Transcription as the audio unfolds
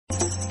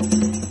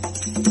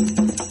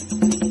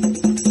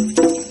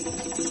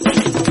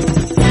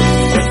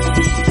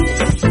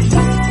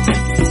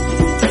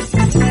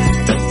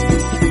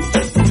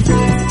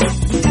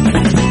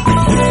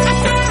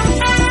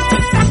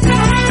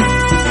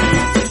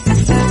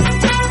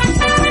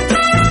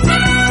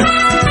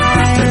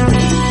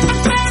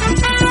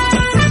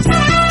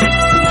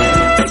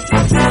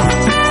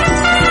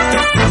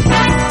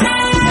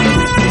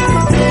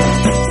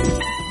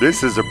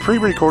This is a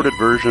pre-recorded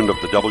version of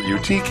the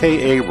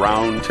WTKA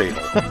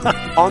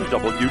Roundtable on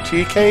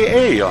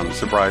WTKA,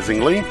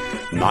 unsurprisingly,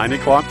 9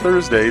 o'clock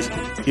Thursdays.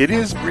 It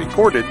is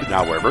recorded,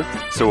 however,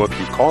 so if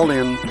you call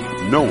in,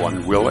 no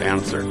one will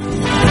answer.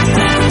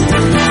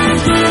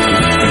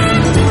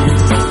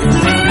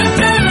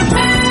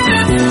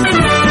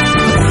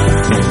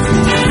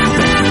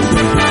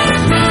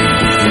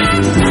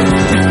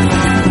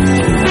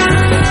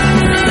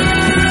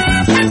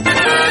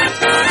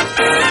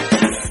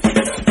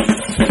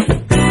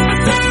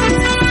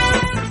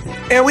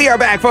 And we are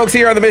back, folks,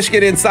 here on the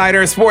Michigan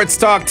Insider Sports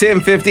Talk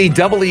 1050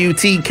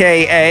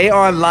 WTKA,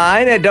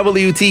 online at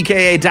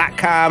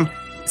WTKA.com.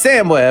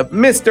 Sam Webb,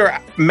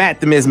 Mr. Matt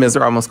the Miz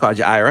Mizer, almost called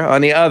you Ira. On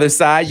the other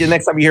side, the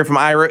next time you hear from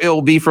Ira, it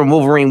will be from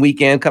Wolverine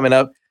Weekend coming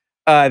up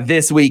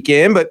this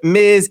weekend. But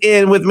Miz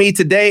in with me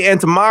today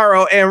and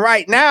tomorrow, and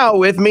right now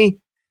with me,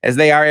 as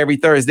they are every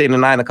Thursday in the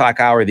 9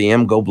 o'clock hour, the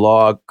MGO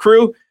Blog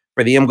crew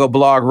for the MGO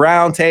Blog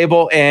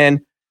Roundtable,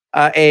 and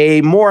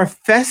a more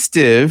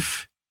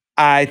festive,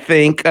 I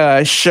think,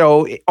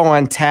 show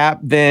on tap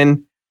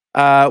than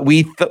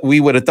we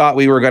would have thought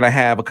we were going to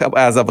have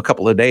as of a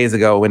couple of days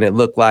ago, when it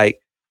looked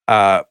like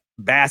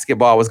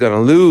basketball was going to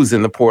lose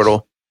in the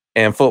portal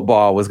and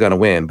football was going to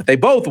win. But they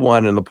both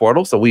won in the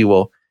portal, so we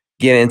will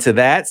get into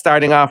that.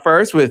 Starting off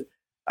first with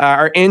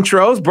our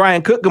intros.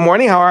 Brian Cook, good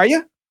morning. How are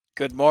you?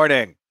 Good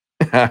morning.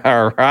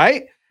 All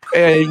right.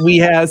 And we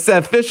have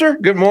Seth Fisher.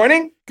 Good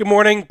morning. Good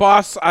morning,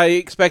 boss. I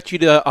expect you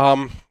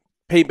to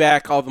pay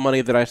back all the money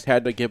that I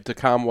had to give to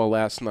Comwell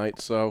last night.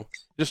 So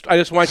I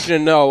just want you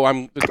to know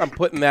I'm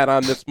putting that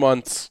on this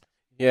month's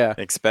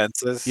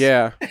expenses.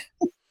 Yeah.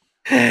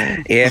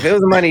 Yeah, if it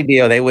was a money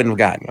deal, they wouldn't have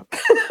gotten him.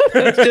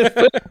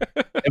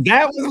 If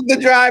that was the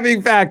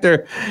driving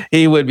factor,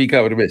 he would be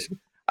coming to Michigan.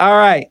 All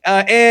right.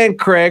 And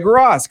Craig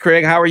Ross.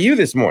 Craig, how are you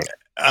this morning?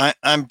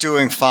 I'm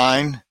doing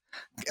fine.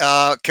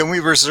 Can we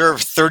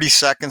reserve 30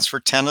 seconds for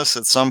tennis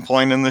at some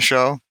point in the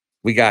show?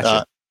 We got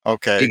you.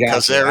 Okay,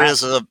 because there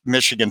is a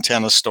Michigan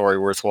tennis story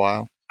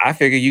worthwhile. I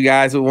figured you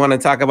guys would want to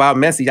talk about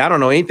Messi. I don't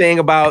know anything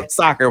about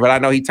soccer, but I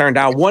know he turned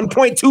down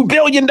 $1.2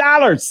 billion.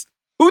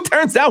 Who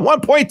turns down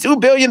 $1.2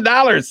 billion?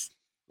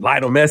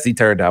 Lionel Messi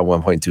turned down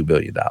 $1.2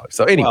 billion.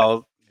 So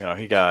anyway. Well,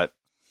 he got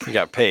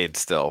paid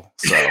still.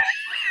 So,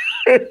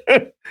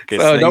 so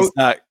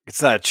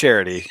it's not a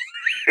charity.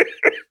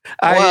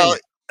 Well,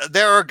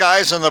 there are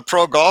guys on the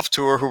Pro Golf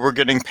Tour who were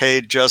getting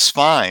paid just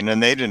fine,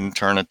 and they didn't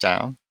turn it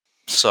down.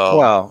 So,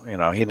 well,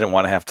 he didn't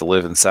want to have to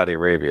live in Saudi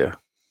Arabia.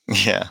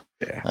 Yeah,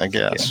 I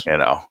guess.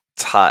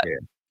 It's hot.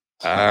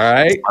 Yeah. All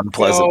right. It's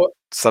unpleasant. So,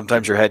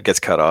 sometimes your head gets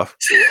cut off.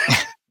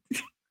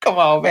 Come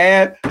on,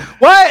 man.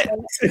 What?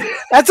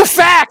 That's a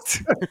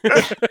fact.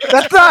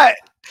 That's not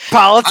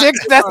politics.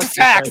 That's a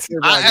fact.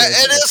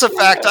 It is a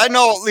fact. I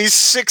know at least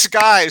 6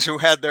 guys who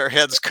had their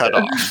heads cut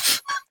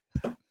off.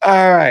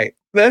 All right.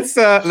 Let's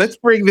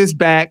bring this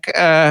back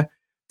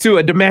to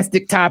a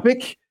domestic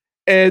topic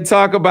and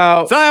talk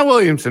about Zion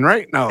Williamson,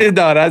 right? No,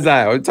 that's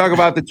Zion. We'll talk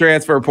about the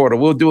transfer portal.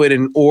 We'll do it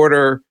in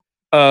order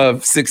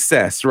of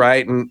success,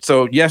 right? And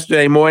so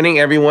yesterday morning,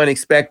 everyone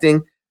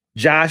expecting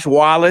Josh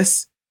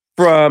Wallace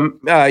from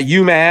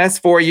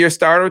UMass, 4-year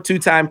starter,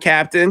 2-time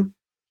captain,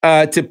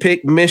 to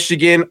pick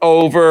Michigan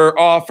over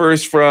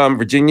offers from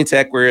Virginia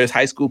Tech, where his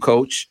high school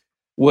coach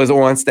was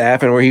on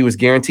staff and where he was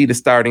guaranteed a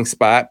starting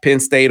spot. Penn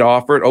State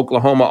offered,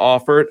 Oklahoma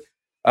offered,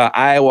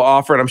 Iowa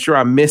offered. I'm sure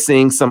I'm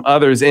missing some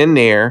others in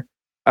there,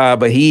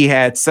 but he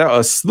had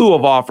a slew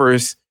of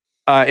offers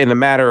in a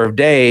matter of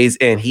days,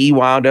 and he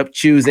wound up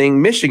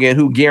choosing Michigan,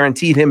 who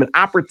guaranteed him an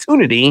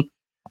opportunity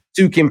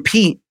to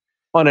compete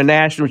on a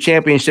national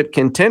championship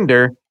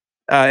contender,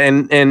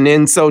 and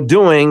in so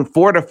doing,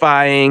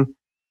 fortifying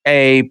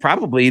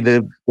probably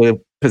the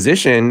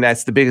position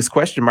that's the biggest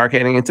question mark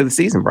heading into the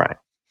season, Brian.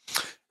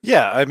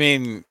 Yeah, I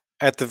mean,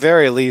 at the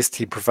very least,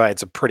 he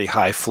provides a pretty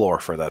high floor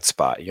for that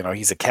spot.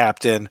 He's a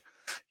captain.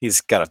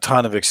 He's got a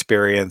ton of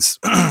experience.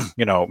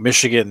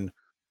 Michigan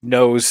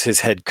knows his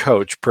head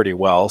coach pretty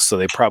well, so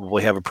they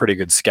probably have a pretty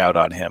good scout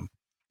on him.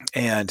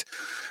 And,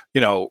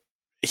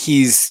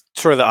 he's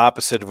sort of the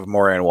opposite of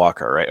Amorian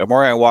Walker, right?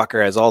 Amorian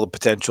Walker has all the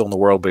potential in the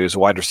world, but he was a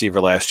wide receiver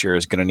last year,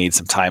 is going to need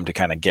some time to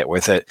kind of get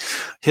with it.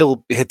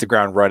 He'll hit the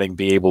ground running,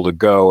 be able to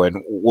go,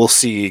 and we'll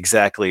see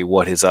exactly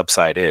what his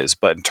upside is.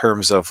 But in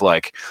terms of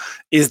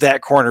is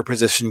that corner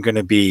position going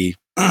to be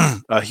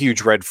a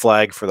huge red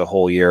flag for the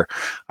whole year?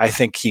 I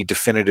think he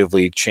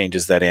definitively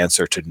changes that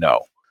answer to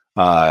no.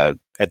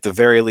 At the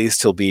very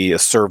least, he'll be a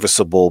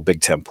serviceable Big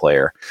Ten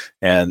player.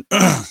 And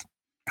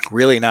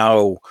really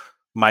now,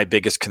 my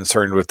biggest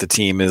concern with the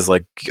team is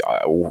like,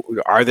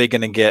 are they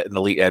going to get an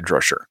elite edge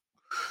rusher?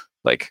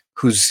 Like,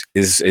 is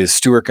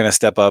Stewart going to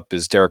step up?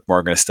 Is Derek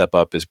Moore going to step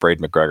up? Is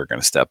Braden McGregor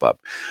going to step up?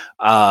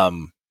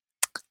 And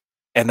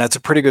that's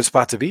a pretty good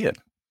spot to be in.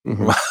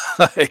 Mm-hmm.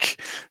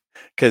 Like,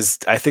 because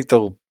I think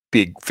they'll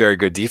be very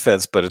good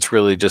defense, but it's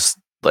really just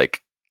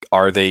like,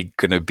 are they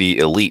going to be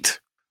elite?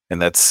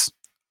 And that's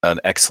an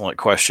excellent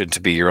question to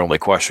be your only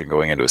question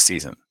going into a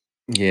season.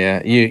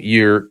 Yeah,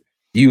 you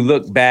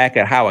look back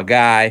at how a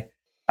guy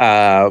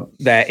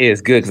that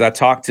is good, because I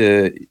talked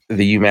to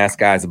the UMass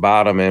guys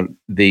about him, and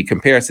the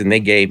comparison they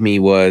gave me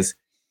was,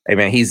 hey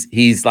man,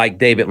 he's like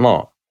David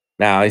Long.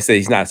 Now, he said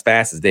he's not as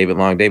fast as David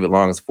Long. David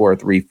Long is a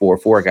 4.3,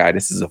 4.4 guy.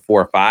 This is a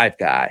 4.5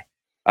 guy.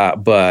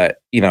 But,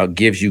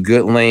 gives you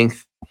good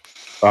length,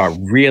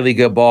 really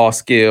good ball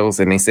skills.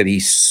 And they said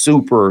he's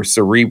super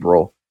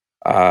cerebral.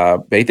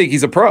 They think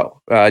he's a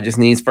pro. Just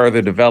needs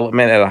further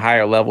development at a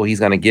higher level. He's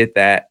going to get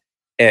that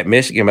at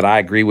Michigan. But I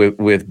agree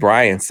with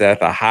Brian,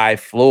 Seth, a high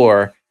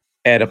floor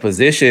at a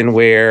position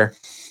where,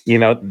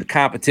 the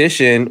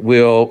competition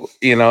will,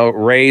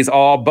 raise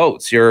all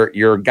boats.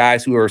 Your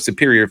guys who are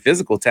superior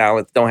physical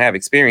talents don't have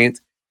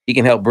experience. He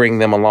can help bring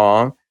them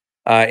along.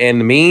 In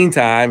the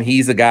meantime,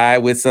 he's a guy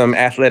with some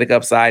athletic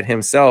upside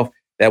himself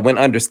that went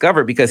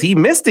undiscovered because he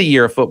missed a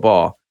year of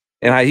football.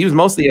 And he was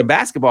mostly a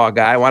basketball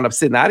guy, wound up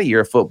sitting out a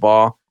year of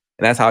football.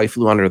 And that's how he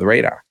flew under the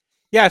radar.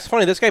 Yeah, it's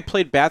funny. This guy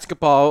played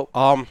basketball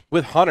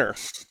with Hunter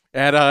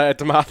at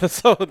DeMatha.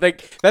 So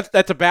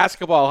that's a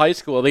basketball high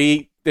school.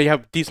 They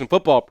have a decent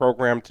football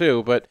program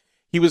too, but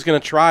he was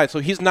going to try. So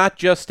he's not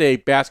just a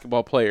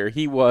basketball player.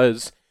 He's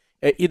one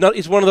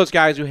of those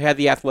guys who had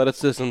the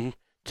athleticism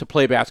to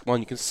play basketball,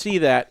 and you can see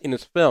that in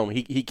his film.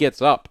 He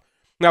gets up.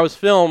 Now, his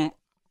film,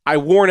 I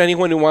warn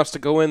anyone who wants to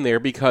go in there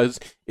because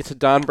it's a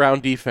Don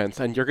Brown defense,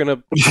 and you're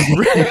gonna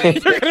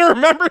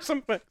remember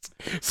some things.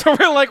 So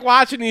we're like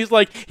watching.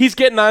 He's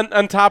getting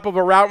on top of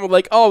a route, and we're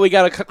like, oh, we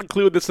got to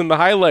include this in the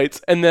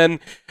highlights, and then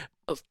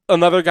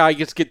another guy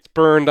gets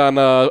burned on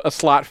a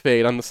slot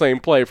fade on the same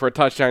play for a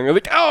touchdown. You're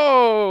like,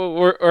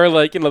 oh, or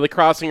the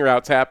crossing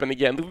routes happen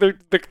again.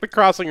 The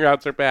crossing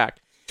routes are back.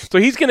 So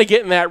he's going to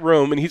get in that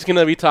room, and he's going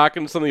to be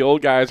talking to some of the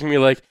old guys and be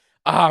like,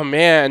 oh,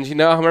 man,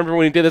 I remember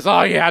when he did this.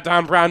 Oh, yeah,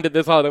 Don Brown did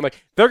this. All they're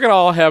going to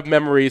all have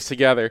memories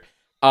together.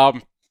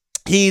 You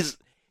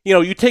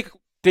take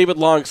David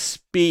Long's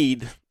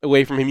speed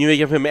away from him. You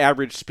give him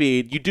average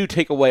speed. You do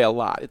take away a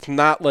lot. It's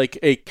not like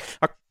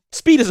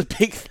speed is a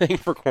big thing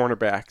for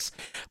cornerbacks.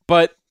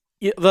 But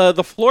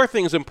the floor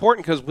thing is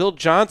important because Will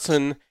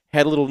Johnson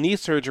had a little knee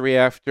surgery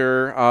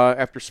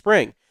after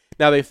spring.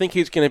 Now, they think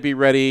he's going to be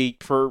ready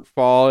for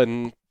fall,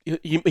 and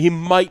he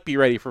might be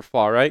ready for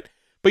fall, right?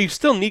 But you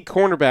still need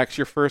cornerbacks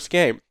your first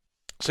game.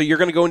 So you're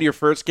going to go into your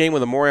first game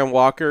with Amorian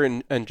Walker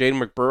and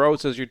Jaden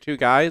McBurrows as your two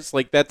guys?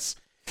 Like, that's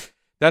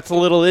a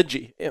little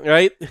itchy,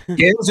 right?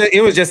 Yeah,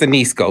 it was just a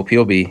knee scope.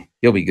 He'll be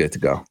good to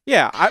go.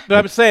 Yeah, but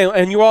I'm saying,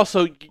 and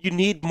you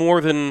need more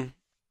than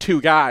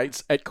two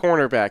guys at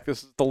cornerback.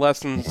 This is the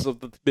lessons of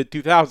the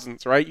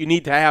mid-2000s, right? You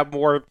need to have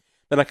more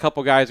than a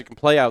couple guys who can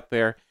play out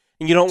there.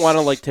 And you don't want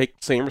to take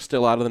Samer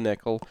still out of the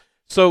nickel.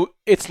 So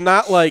it's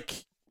not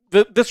like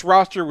this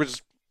roster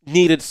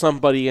needed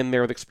somebody in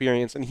there with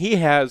experience, and he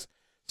has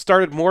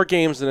started more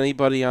games than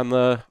anybody on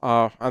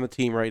the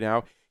team right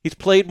now. He's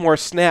played more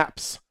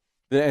snaps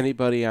than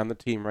anybody on the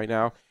team right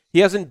now. He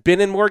hasn't been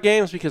in more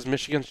games because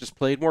Michigan's just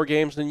played more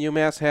games than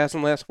UMass has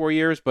in the last 4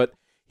 years, but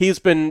he's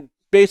been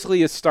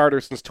basically a starter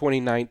since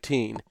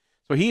 2019.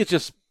 So he's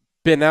just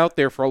been out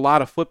there for a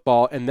lot of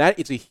football, and that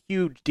is a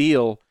huge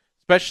deal,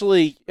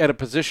 especially at a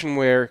position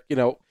where,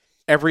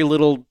 every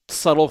little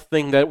subtle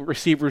thing that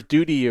receivers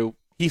do to you,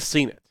 he's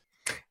seen it.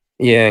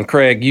 Yeah, and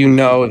Craig,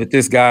 that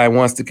this guy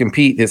wants to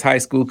compete. His high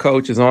school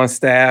coach is on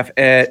staff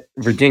at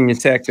Virginia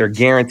Tech. They're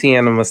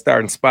guaranteeing him a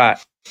starting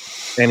spot.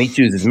 And he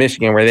chooses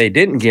Michigan, where they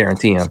didn't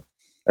guarantee him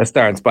a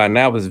starting spot. And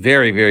that was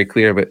very, very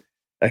clear. But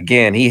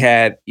again, he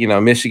had,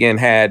 Michigan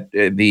had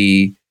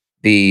the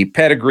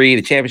pedigree,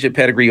 the championship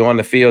pedigree on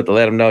the field to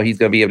let him know he's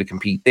going to be able to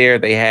compete there.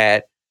 They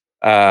had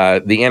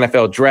the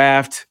NFL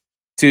draft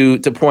to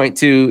point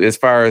to as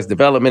far as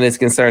development is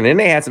concerned. And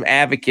they had some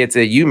advocates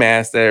at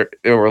UMass that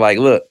were like,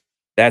 look,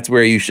 that's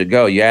where you should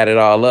go. You add it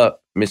all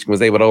up. Michigan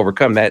was able to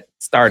overcome that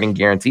starting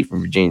guarantee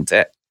from Virginia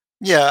Tech.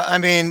 Yeah, I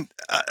mean,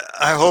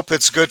 I hope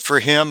it's good for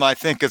him. I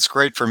think it's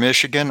great for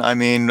Michigan. I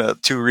mean,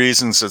 two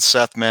reasons that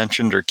Seth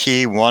mentioned are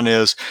key. One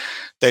is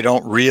they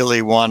don't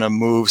really want to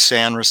move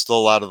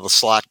Sanderstil out of the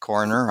slot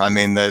corner. I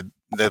mean,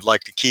 they'd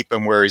like to keep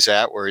him where he's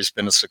at, where he's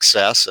been a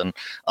success and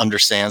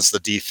understands the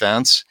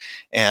defense.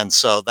 And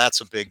so that's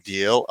a big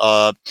deal.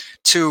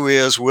 Two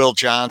is Will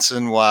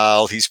Johnson,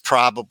 while he's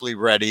probably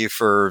ready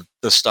for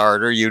the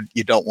starter, you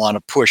don't want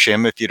to push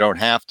him if you don't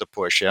have to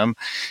push him.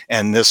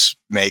 And this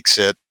makes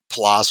it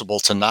plausible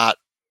to not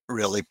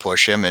really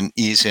push him and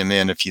ease him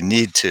in if you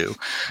need to.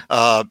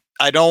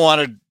 I don't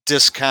want to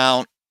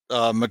discount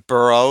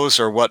McBurrows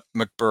or what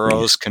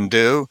McBurrows can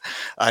do.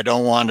 I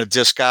don't want to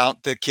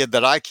discount the kid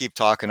that I keep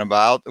talking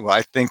about, who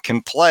I think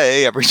can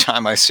play every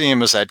time I see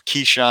him, is that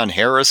Keyshawn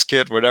Harris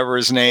kid, whatever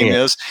his name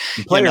is.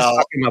 The players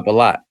talk him up a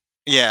lot.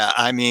 Yeah,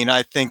 I mean,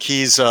 I think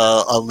he's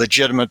a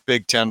legitimate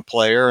Big Ten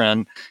player,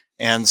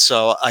 and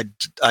so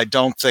I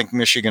don't think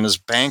Michigan is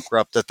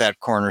bankrupt at that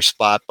corner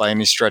spot by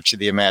any stretch of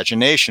the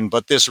imagination.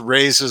 But this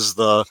raises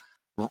the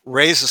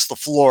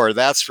floor,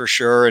 that's for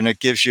sure, and it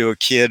gives you a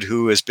kid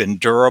who has been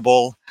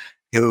durable,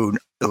 who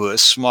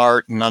is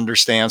smart and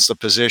understands the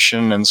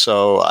position. And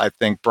so I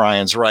think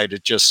Brian's right;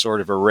 it just sort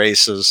of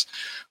erases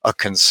a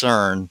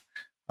concern.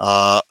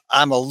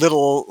 I'm a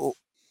little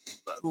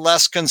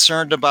less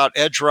concerned about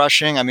edge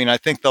rushing. I mean, I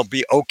think they'll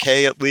be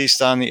okay at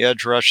least on the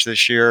edge rush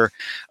this year,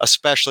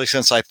 especially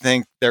since I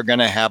think they're going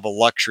to have a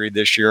luxury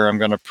this year. I'm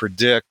going to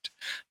predict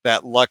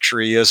that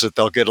luxury is that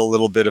they'll get a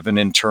little bit of an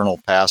internal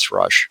pass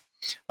rush.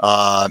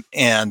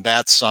 And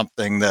that's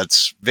something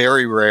that's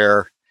very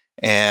rare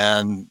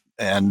and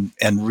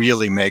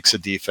really makes a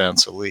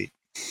defense elite.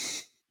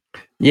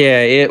 Yeah,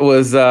 it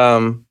was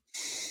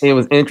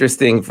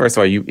interesting. First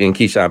of all, you and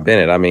Keyshawn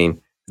Bennett, I mean,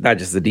 not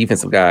just the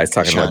defensive guys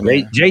talking about.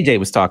 JJ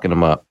was talking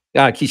him up.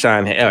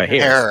 Keyshawn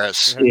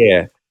Harris.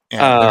 Yeah.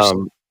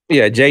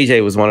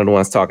 JJ was one of the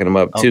ones talking him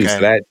up too. Okay. So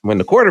that when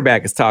the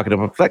quarterback is talking to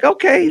him, it's like,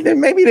 okay, then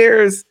maybe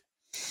there is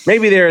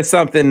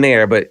something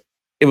there. But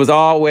it was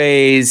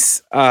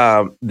always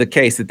the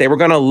case that they were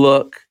going to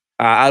look.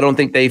 I don't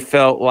think they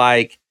felt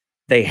like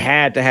they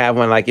had to have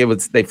one. Like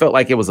they felt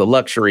like it was a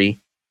luxury.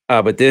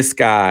 But this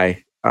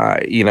guy,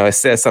 it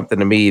says something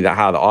to me that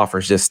how the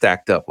offers just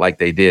stacked up like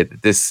they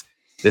did. This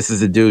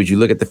is a dude, you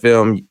look at the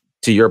film,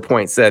 to your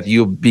point, Seth,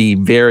 you'll be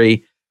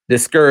very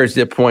discouraged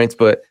at points,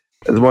 but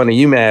as one of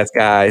UMass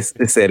guys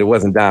said, it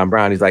wasn't Don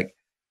Brown. He's like,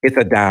 it's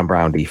a Don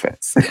Brown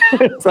defense.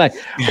 It's like,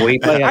 we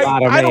play a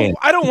lot of man.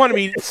 I don't want to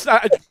be,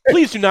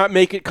 please do not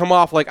make it come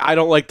off like I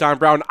don't like Don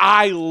Brown.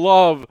 I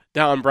love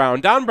Don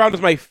Brown. Don Brown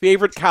is my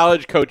favorite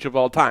college coach of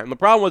all time. The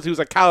problem was he was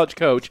a college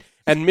coach,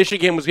 and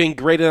Michigan was getting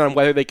graded on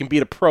whether they can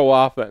beat a pro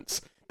offense.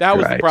 That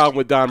was the problem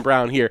with Don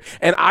Brown here.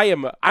 And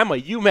I'm a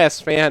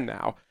UMass fan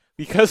now.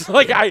 Because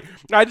I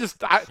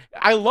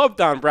love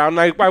Don Brown and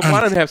I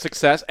want him to have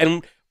success.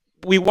 And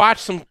we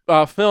watched some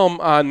film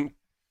on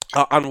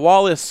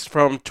Wallace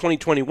from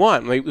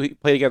 2021. We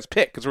played against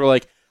Pitt because we were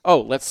like,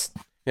 oh,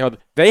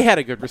 they had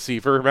a good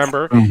receiver,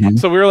 remember? Mm-hmm.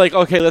 So we were like,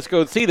 okay, let's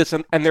go see this.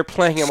 And they're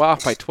playing him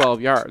off by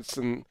 12 yards.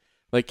 And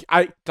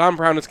Don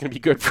Brown is going to be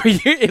good for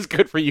you. Is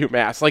good for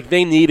UMass. Like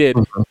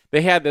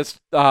they had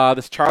this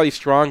Charlie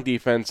Strong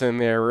defense in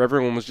there where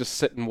everyone was just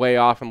sitting way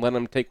off and letting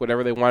them take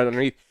whatever they wanted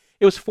underneath.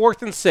 It was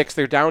 4th and 6.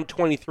 They're down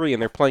 23,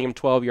 and they're playing him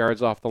 12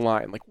 yards off the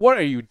line. Like, what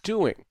are you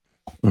doing?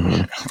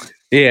 Mm-hmm.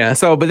 Yeah,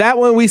 but that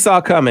one we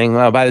saw coming.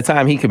 By the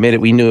time he committed,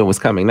 we knew it was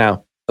coming.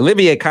 Now,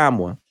 Olivier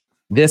Kamwa,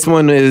 this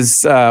one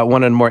is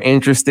one of the more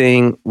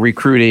interesting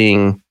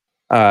recruiting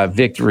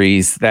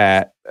victories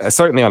that,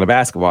 certainly on the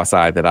basketball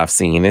side, that I've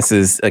seen. This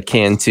is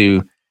akin to,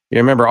 you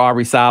remember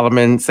Aubrey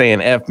Solomon saying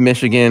F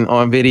Michigan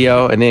on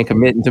video and then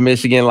committing to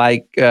Michigan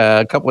like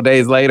a couple of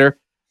days later?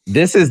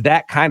 This is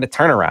that kind of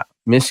turnaround.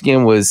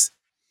 Michigan was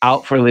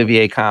out for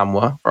Olivier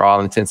Kamwa for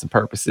all intents and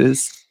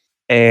purposes,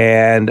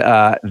 and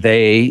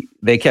they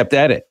kept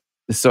at it.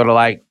 It's sort of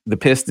like the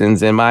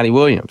Pistons and Monty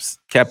Williams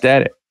kept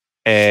at it,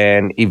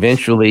 and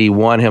eventually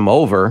won him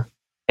over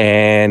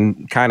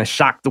and kind of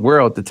shocked the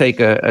world, to take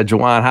a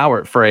Juwan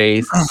Howard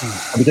phrase,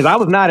 because I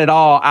was not at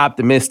all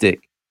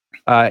optimistic,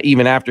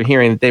 even after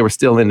hearing that they were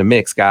still in the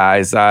mix,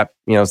 guys.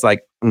 It's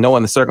like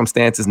knowing the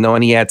circumstances,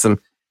 knowing he had some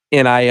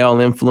NIL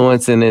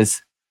influence in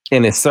his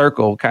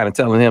circle, kind of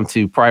telling him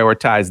to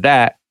prioritize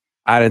that.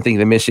 I didn't think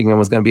that Michigan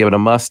was going to be able to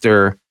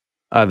muster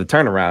the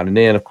turnaround. And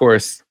then, of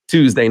course,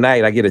 Tuesday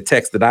night, I get a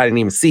text that I didn't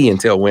even see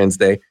until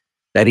Wednesday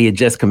that he had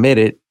just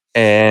committed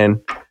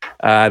and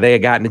they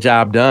had gotten the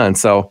job done.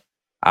 So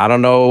I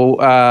don't know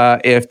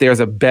if there's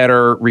a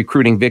better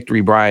recruiting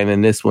victory, Brian,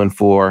 than this one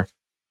for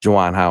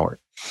Juwan Howard.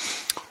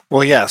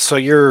 Well, yeah. So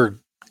your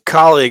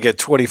colleague at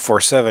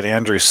 24/7,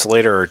 Andrew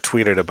Slater,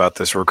 tweeted about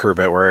this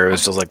recruitment where it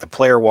was just like the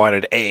player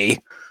wanted A.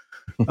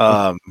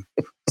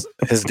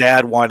 His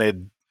dad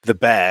wanted the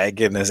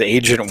bag and his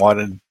agent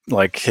wanted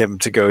him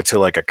to go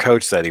to a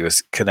coach that he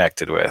was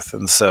connected with.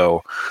 And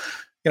so,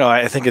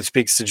 I think it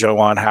speaks to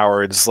Juwan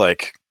Howard's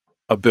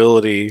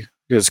ability,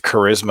 his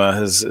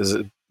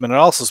charisma, and it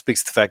also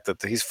speaks to the fact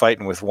that he's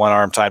fighting with one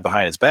arm tied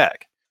behind his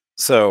back.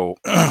 So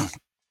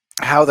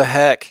how the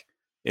heck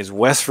is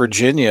West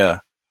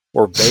Virginia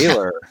or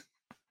Baylor?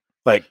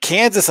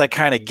 Kansas, I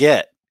kind of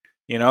get,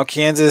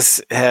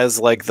 Kansas has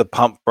the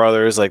Pump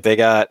brothers, they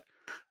got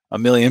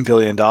 $1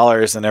 billion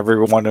and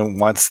everyone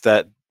wants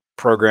that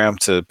program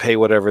to pay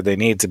whatever they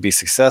need to be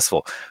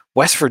successful.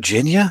 West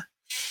Virginia,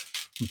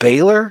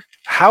 Baylor,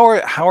 how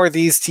are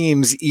these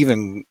teams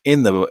even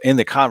in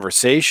the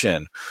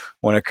conversation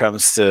when it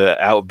comes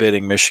to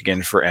outbidding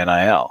Michigan for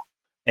NIL?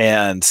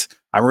 And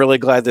I'm really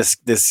glad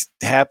this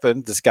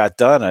happened. This got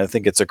done. I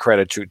think it's a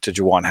credit to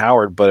Juwan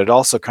Howard, but it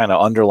also kind of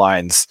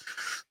underlines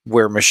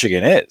where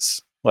Michigan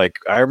is. Like,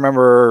 I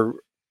remember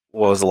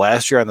what was the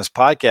last year on this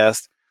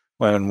podcast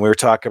when we were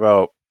talking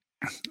about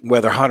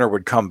whether Hunter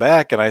would come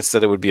back, and I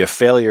said it would be a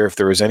failure if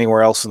there was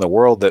anywhere else in the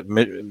world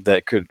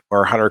that could,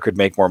 or Hunter could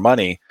make more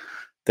money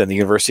than the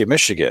University of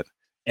Michigan.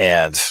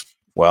 And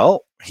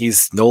well,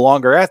 he's no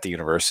longer at the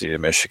University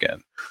of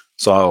Michigan,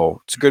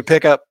 so it's a good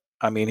pickup.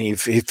 I mean, he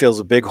fills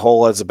a big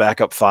hole as a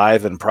backup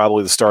 5 and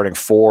probably the starting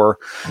 4.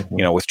 Mhm.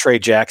 You know, with Trey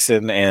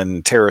Jackson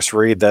and Terrace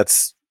Reed,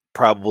 that's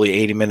probably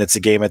 80 minutes a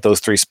game at those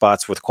 3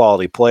 spots with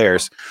quality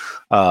players.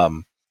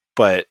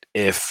 But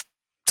if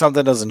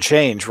something doesn't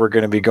change, we're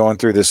going to be going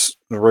through this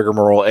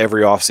rigmarole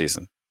every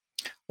offseason.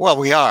 Well,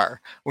 we are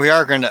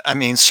going to, I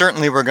mean,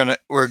 certainly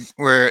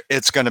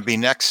it's going to be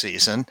next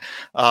season,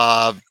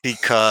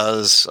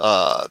 because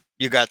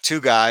you got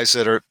 2 guys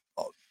that are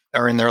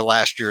in their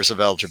last years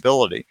of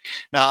eligibility.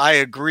 Now, I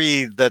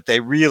agree that they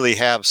really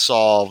have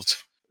solved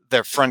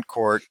their front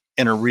court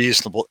in a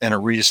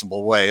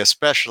reasonable way,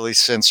 especially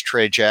since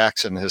Trey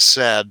Jackson has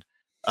said,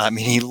 I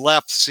mean, he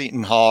left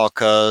Seton Hall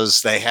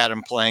because they had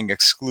him playing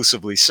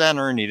exclusively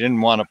center and he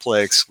didn't want to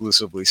play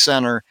exclusively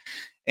center.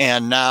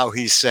 And now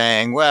he's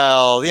saying,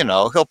 well, you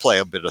know, he'll play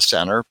a bit of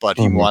center, but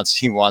he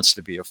wants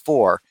to be a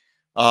 4.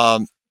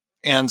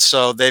 And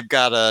so they've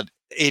got a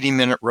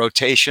 80-minute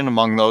rotation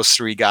among those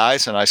 3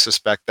 guys, and I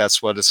suspect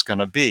that's what it's going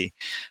to be.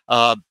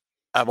 I've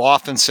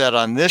often said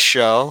on this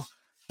show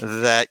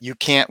that you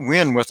can't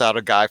win without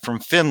a guy from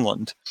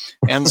Finland,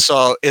 and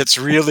so it's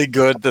really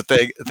good that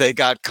they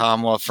got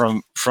Kamala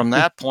from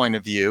that point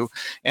of view.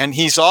 And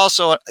he's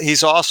also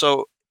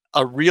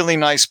a really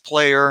nice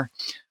player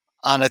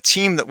on a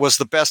team that was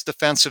the best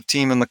defensive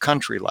team in the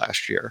country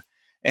last year,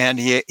 and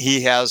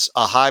he has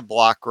a high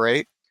block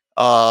rate,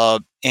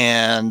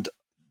 and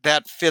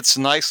that fits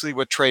nicely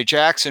with Trey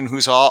Jackson,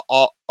 who's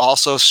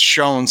also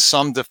shown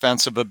some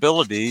defensive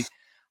ability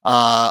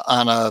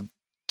on a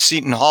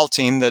Seton Hall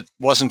team that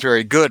wasn't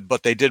very good,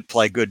 but they did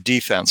play good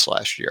defense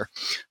last year.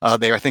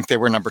 I think they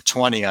were number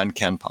 20 on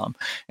KenPom.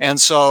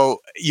 And so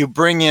you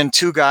bring in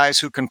 2 guys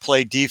who can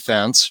play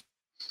defense,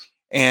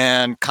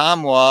 and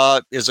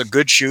Kamwa is a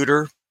good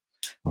shooter,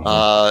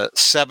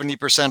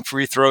 70%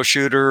 free throw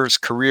shooter. His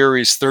career,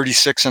 he's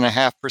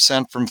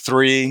 36.5% from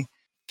 3.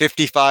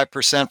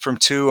 55% from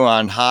 2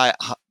 on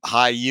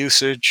high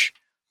usage.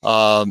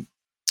 Trey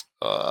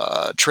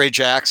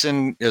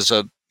Jackson is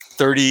a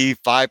 35%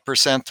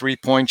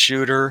 3-point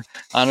shooter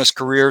on his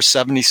career,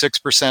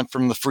 76%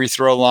 from the free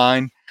throw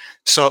line.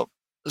 So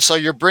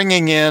you're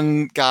bringing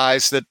in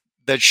guys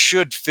that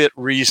should fit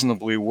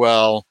reasonably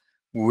well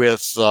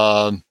with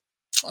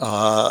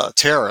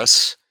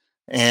Terrace,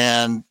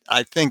 and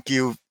I think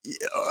you've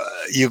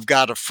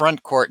got a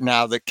front court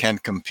now that can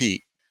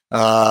compete.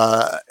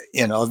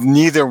 You know,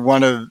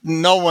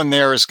 no one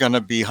there is going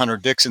to be Hunter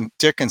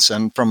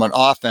Dickinson from an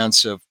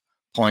offensive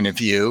point of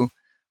view.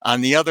 On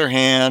the other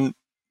hand,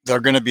 they're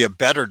going to be a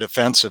better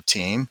defensive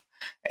team,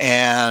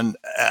 and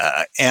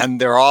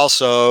they're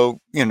also,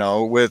 you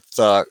know, with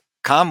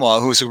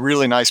Kamwa, who's a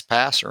really nice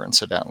passer.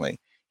 Incidentally,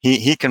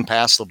 he can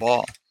pass the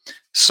ball.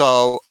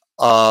 So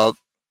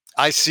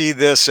I see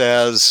this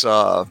as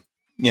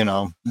you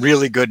know,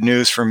 really good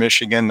news for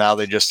Michigan. Now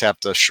they just have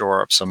to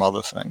shore up some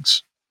other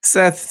things.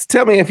 Seth,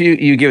 tell me if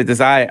you give it this.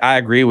 I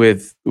agree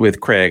with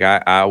Craig.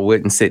 I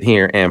wouldn't sit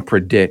here and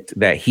predict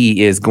that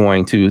he is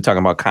going to, talking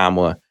about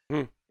Kamwa,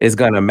 is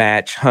going to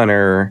match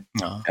Hunter's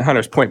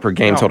point per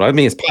game total. I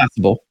mean, it's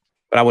possible,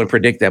 but I wouldn't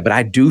predict that. But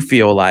I do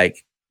feel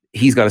like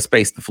he's going to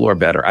space the floor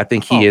better. I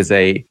think he is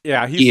a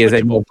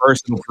more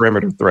versatile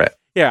perimeter threat.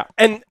 Yeah,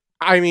 and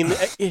I mean,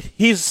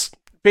 he's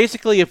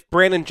basically, if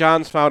Brandon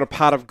Johns found a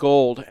pot of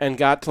gold and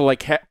got to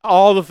like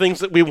all the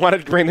things that we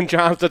wanted Brandon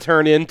Johns to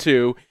turn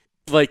into.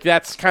 Like,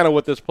 that's kind of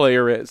what this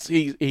player is.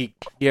 He's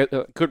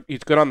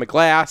good on the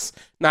glass,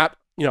 not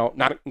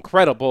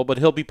incredible, but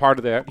he'll be part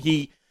of that.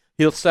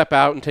 He'll step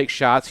out and take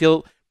shots.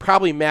 He'll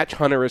probably match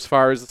Hunter as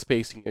far as the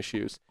spacing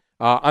issues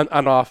on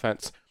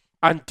offense.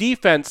 On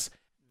defense,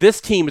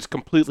 this team is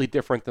completely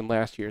different than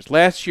last year's.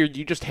 Last year,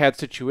 you just had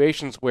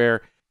situations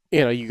where,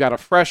 you know, you got a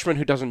freshman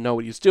who doesn't know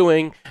what he's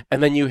doing,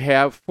 and then you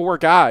have 4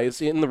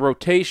 guys in the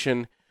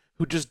rotation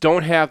who just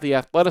don't have the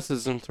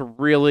athleticism to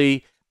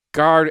really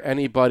guard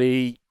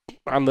anybody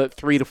on the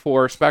 3 to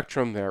 4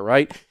 spectrum there,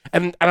 right?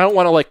 And I don't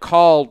want to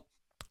call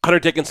Hunter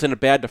Dickinson a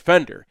bad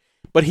defender,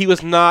 but he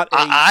was not.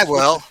 I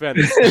will.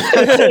 Defender.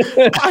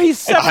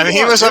 He's 7'1". I mean,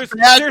 he was a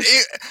bad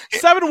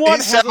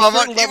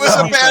 7'1". He was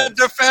a bad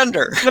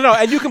defender. No,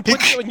 and you can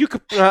put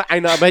I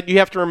know, but you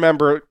have to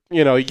remember,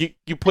 you know,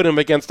 you put him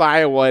against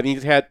Iowa, and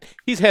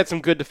he's had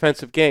some good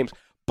defensive games,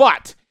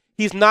 but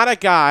he's not a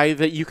guy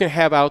that you can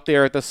have out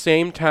there at the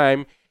same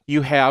time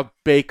you have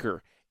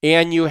Baker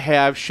and you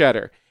have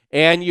Shetter.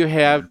 And you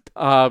have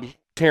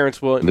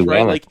Terrence Williams,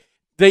 right? Like,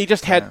 they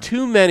just had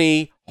too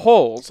many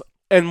holes.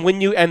 And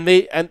and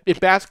in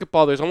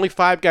basketball, there's only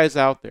 5 guys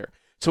out there.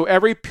 So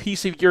every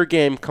piece of your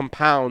game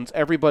compounds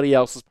everybody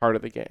else's part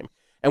of the game.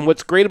 And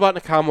what's great about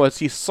Nakamura is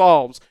he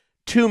solves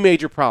 2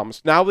 major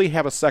problems. Now we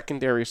have a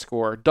secondary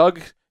scorer. Doug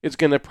is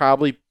going to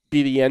probably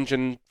be the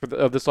engine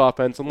of this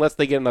offense unless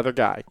they get another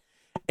guy.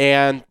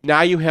 And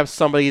now you have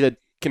somebody that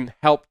can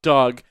help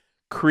Doug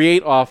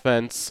create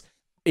offense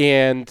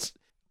and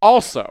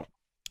also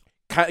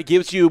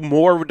gives you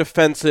more of a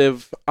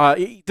defensive,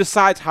 he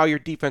decides how your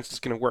defense is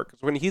going to work.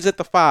 Because when he's at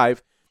the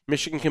 5,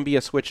 Michigan can be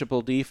a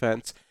switchable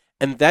defense,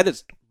 and that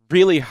is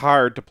really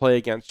hard to play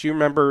against. You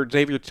remember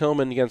Xavier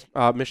Tillman against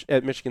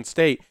at Michigan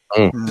State?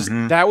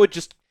 Mm-hmm.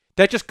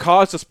 That just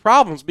caused us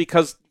problems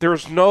because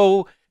there's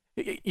no.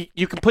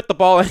 You can put the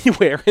ball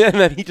anywhere, and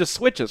then he just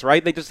switches.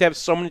 Right? They just have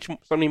so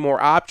many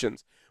more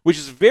options, which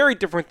is very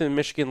different than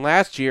Michigan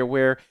last year,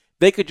 where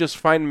they could just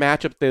find a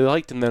matchup they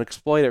liked and then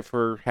exploit it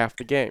for half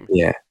the game.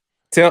 Yeah.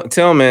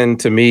 Tillman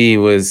to me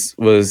was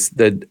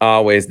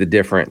always the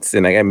difference.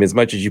 And I mean, as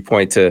much as you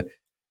point to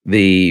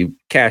the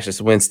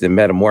Cassius Winston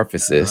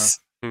metamorphosis,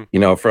 from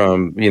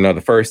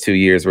the first 2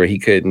 years where he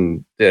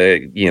couldn't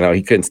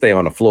stay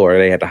on the floor,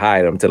 they had to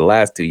hide him, to the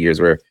last 2 years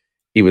where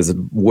he was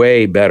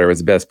way better as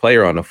the best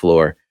player on the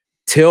floor.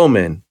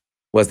 Tillman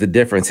was the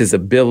difference. His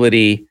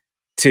ability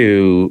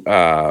to,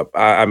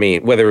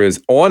 whether it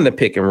was on the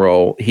pick and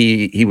roll,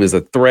 he was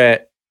a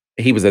threat.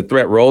 He was a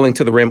threat rolling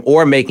to the rim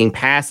or making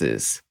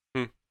passes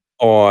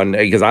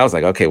because I was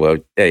like, okay, well,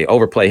 hey,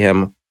 overplay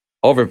him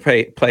on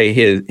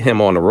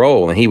the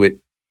roll, and he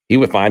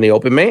would find the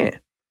open man.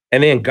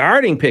 And then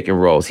guarding pick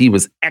and rolls, he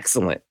was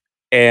excellent.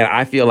 And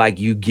I feel like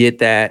you get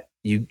that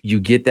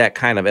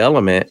kind of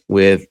element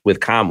with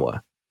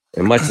Kamwa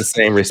in much the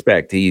same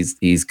respect.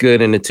 He's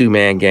good in the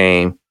 2-man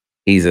game.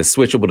 He's a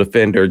switchable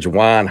defender.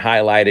 Juwan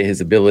highlighted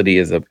his ability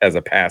as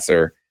a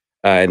passer.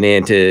 And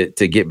then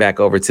to get back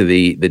over to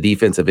the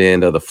defensive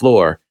end of the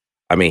floor,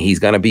 I mean, he's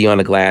going to be on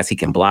the glass. He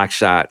can block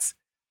shots.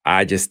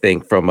 I just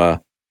think from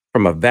a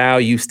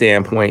value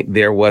standpoint,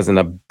 there wasn't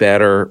a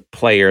better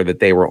player that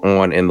they were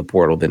on in the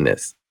portal than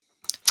this.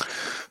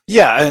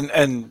 Yeah,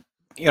 and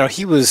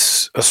he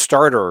was a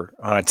starter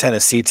on a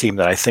Tennessee team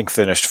that I think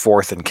finished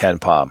 4th in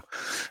KenPom,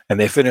 and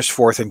they finished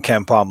 4th in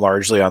KenPom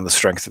largely on the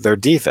strength of their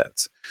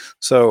defense.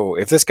 So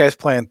if this guy's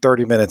playing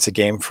 30 minutes a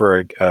game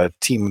for a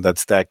team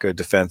that's that good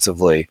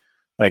defensively,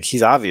 like,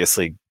 he's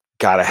obviously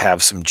got to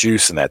have some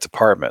juice in that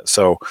department.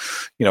 So,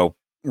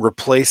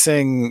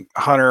 replacing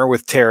Hunter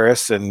with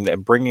Terrace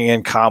and bringing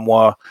in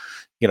Kamwa,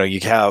 you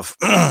have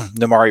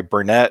Namari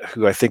Burnett,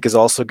 who I think is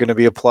also going to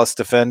be a plus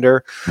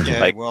defender.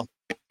 Yeah,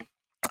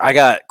 I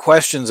got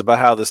questions about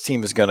how this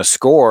team is going to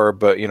score,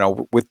 but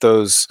with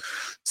those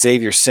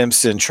Xavier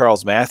Simpson,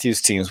 Charles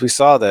Matthews teams, we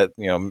saw that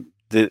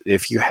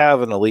if you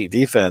have an elite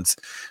defense,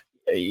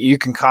 you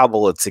can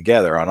cobble it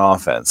together on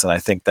offense, and I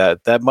think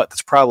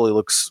that's probably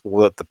looks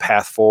what the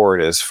path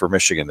forward is for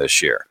Michigan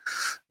this year.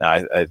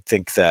 Now, I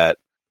think that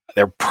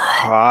they're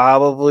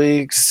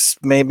probably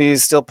maybe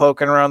still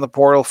poking around the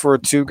portal for a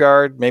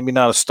 2-guard, maybe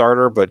not a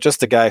starter, but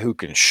just a guy who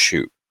can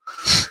shoot.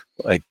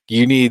 Like,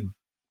 you need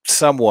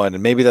someone,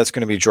 and maybe that's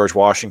going to be George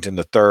Washington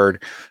III,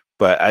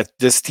 but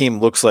this team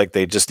looks like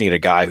they just need a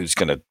guy who's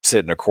going to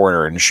sit in a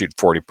corner and shoot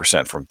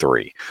 40% from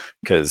 3,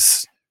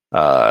 because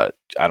I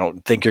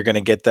don't think you're going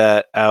to get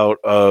that out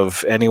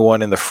of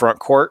anyone in the front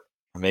court.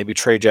 Maybe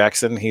Trey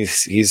Jackson.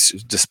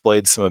 He's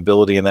displayed some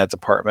ability in that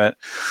department,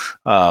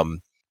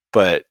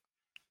 but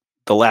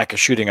the lack of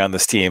shooting on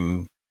this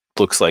team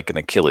looks like an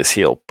Achilles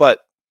heel.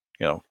 But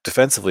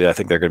defensively, I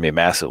think they're going to be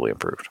massively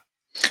improved.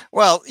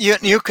 Well,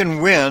 you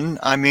can win,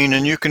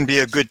 and you can be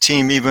a good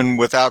team even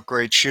without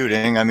great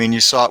shooting. I mean,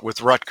 you saw it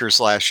with Rutgers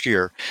last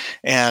year.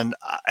 And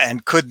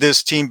could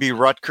this team be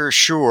Rutgers?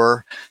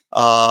 Sure.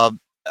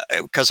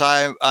 Because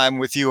I'm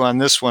with you on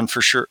this one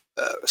for sure,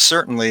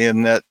 certainly,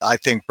 in that I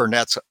think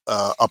Burnett's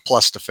a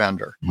plus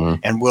defender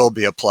and will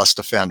be a plus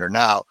defender.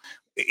 Now,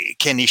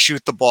 can he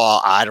shoot the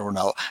ball? I don't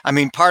know. I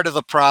mean, part of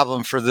the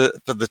problem for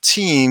the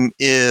team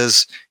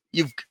is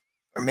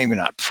or maybe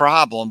not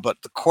problem, but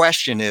the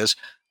question is,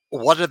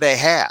 what do they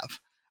have?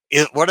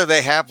 What do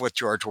they have with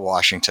George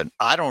Washington?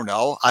 I don't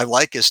know. I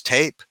like his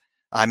tape.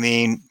 I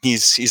mean,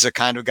 he's a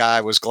kind of guy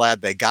I was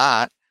glad they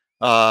got.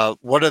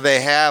 What do they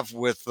have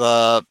with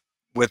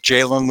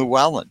Jalen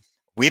Llewellyn?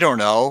 We don't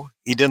know.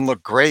 He didn't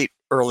look great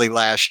early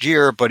last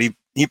year, but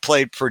he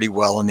played pretty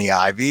well in the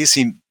Ivies.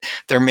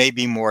 There may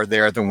be more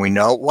there than we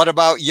know. What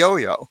about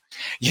Yo-Yo?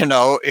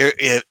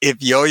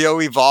 If Yo-Yo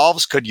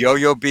evolves, could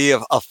Yo-Yo be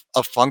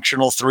a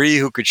functional 3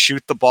 who could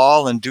shoot the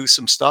ball and do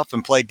some stuff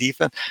and play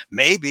defense?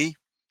 Maybe.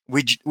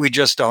 We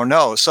just don't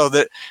know. So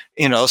that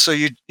so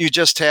you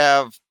just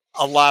have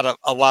a lot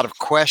of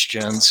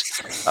questions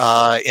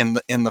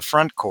in the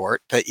front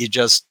court that you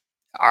just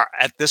are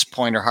at this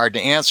point are hard to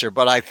answer.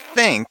 But I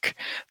think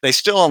they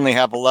still only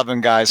have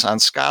 11 guys on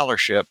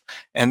scholarship,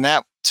 and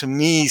that to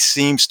me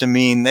seems to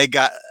mean they've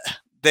got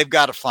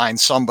to find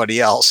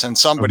somebody else, and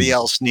somebody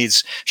else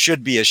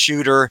should be a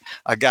shooter,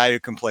 a guy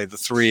who can play the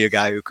 3, a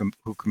guy who can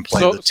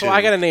play the 2. So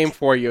I got a name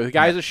for you. The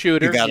guy's a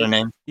shooter. You got a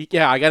name?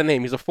 Yeah, I got a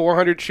name. He's a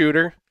 400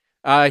 shooter.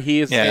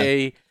 He is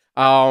a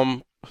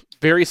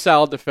very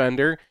solid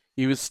defender.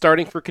 He was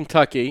starting for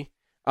Kentucky,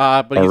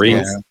 but he's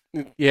Reeves.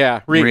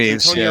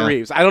 Reeves. Antonio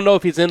Reeves. I don't know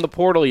if he's in the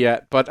portal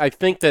yet, but I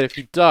think that if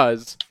he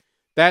does,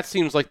 That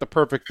seems like the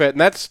perfect fit, and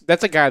that's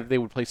a guy that they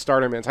would play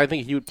starter minutes. I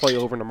think he would play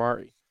over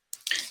Namari.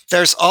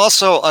 There's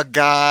also a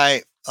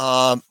guy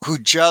who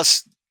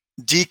just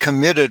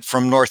decommitted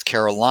from North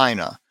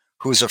Carolina,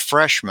 who's a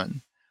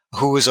freshman,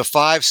 who is a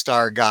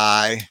 5-star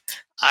guy.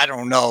 I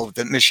don't know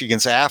that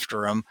Michigan's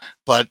after him,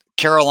 but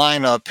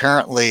Carolina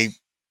apparently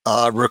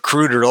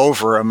recruited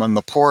over him in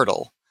the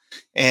portal,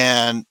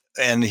 and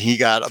he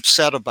got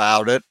upset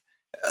about it.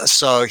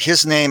 So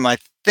his name, I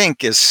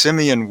think, is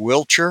Simeon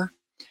Wilcher.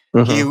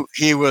 Mm-hmm.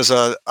 He was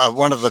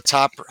one of the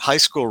top high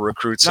school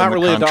recruits in the country.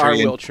 Not related to our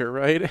Wilcher,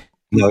 right?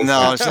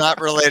 No, it's not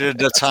related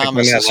to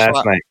Thomas's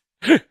last night.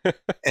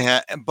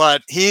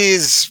 But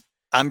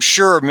I'm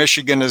sure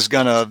Michigan is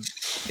going to,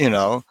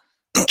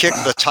 kick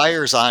the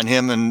tires on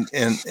him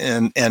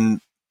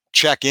and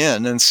check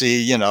in and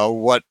see,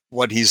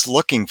 what he's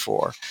looking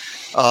for.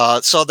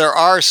 So there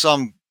are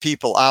some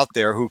people out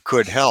there who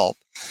could help.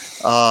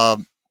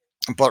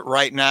 But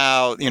right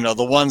now,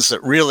 the ones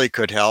that really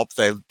could help,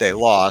 they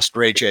lost.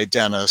 Ray J.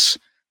 Dennis,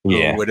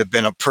 who would have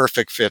been a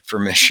perfect fit for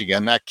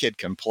Michigan. That kid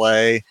can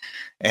play,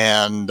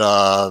 and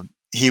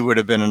he would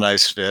have been a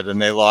nice fit.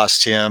 And they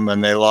lost him,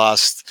 and they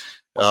lost,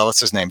 what's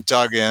his name?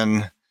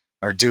 Dugan,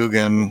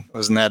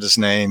 wasn't that his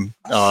name?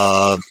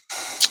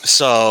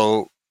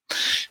 So,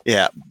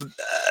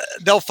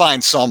 they'll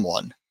find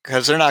someone,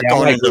 because they're not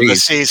going into the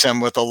season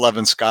with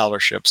 11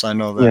 scholarships. I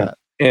know that.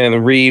 Yeah.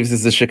 And Reeves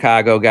is the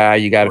Chicago guy.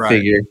 You got to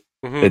figure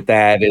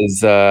that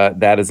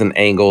is an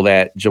angle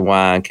that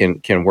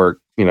Jawan can work.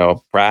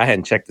 I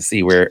hadn't checked to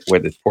see where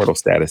the portal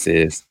status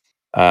is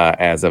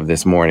as of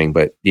this morning,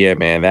 but yeah,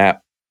 man,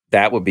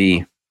 that would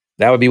be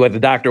what the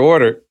doctor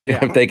ordered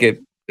if they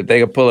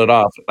could pull it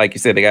off. Like you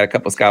said, they got a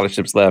couple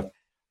scholarships left.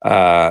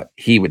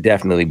 He would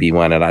definitely be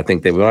one that I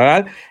think they would.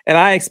 And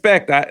I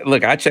expect.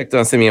 I checked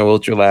on Simeon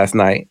Wilcher last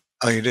night.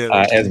 Oh, you did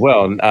as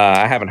well.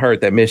 I haven't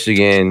heard that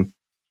Michigan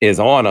is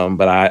on him,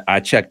 but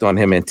I checked on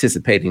him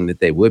anticipating that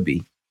they would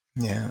be.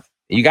 Yeah.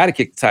 You got to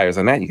kick the tires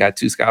on that. You got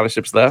 2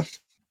 scholarships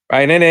left.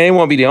 Right. And it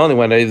won't be the only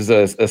one. There's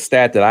a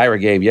stat that Ira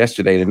gave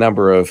yesterday, the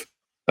number of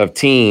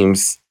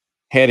teams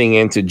heading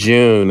into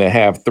June that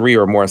have 3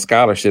 or more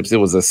scholarships. It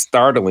was a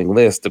startling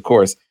list. Of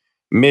course,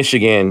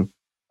 Michigan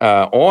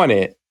on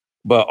it,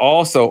 but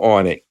also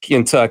on it,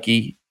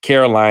 Kentucky,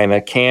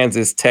 Carolina,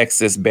 Kansas,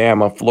 Texas,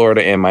 Bama,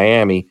 Florida, and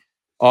Miami,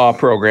 all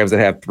programs that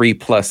have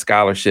 3+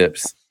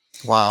 scholarships.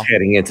 Wow.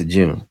 Heading into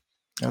June.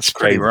 That's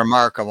pretty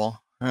remarkable.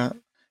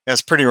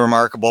 That's pretty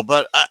remarkable.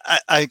 But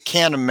I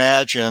can't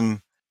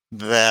imagine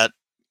that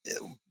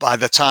by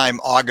the time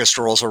August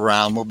rolls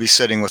around, we'll be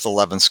sitting with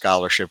 11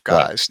 scholarship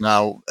guys. Right.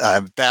 Now,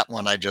 that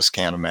one I just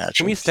can't imagine.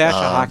 Can we stash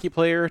a hockey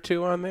player or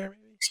 2 on there?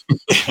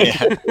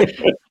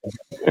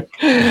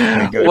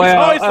 Well,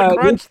 always a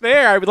crunch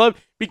there. I would love.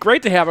 Be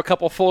great to have a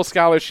couple full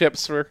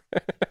scholarships for.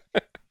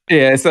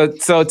 Yeah,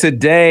 so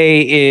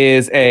today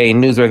is a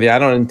newsworthy. I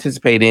don't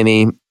anticipate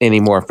any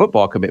more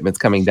football commitments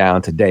coming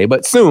down today,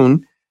 but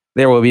soon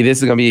there will be. This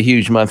is going to be a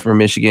huge month for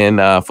Michigan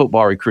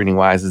football recruiting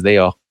wise, as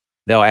they'll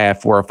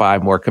add 4 or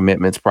 5 more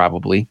commitments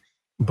probably.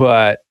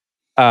 But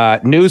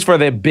news for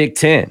the Big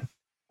Ten,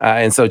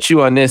 and so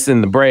chew on this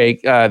in the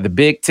break. The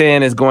Big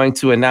Ten is going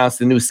to announce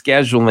the new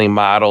scheduling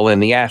model,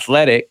 and The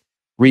Athletic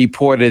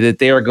reported that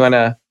they're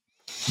gonna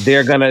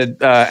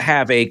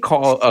have a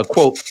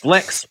quote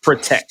flex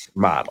protect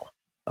model,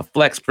 a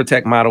flex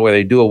protect model where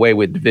they do away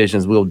with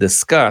divisions. We'll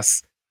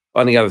discuss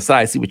on the other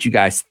side, see what you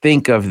guys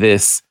think of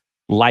this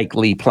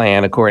likely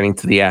plan, according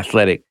to The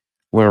Athletic,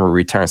 when we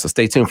return. So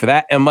stay tuned for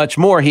that and much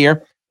more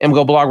here.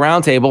 MGO Blog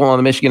Roundtable on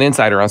the Michigan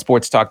Insider on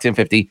Sports Talk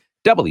 1050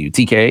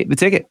 WTKA, The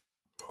Ticket.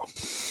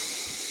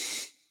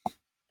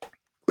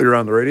 Clear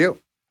on the radio.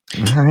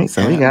 All right,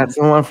 so we got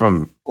someone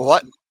from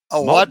what?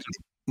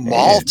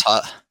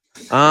 Malta.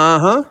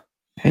 Uh-huh.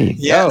 There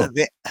you go.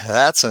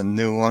 That's a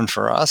new one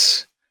for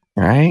us.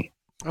 All right.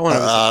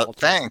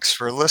 Thanks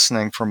for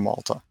listening from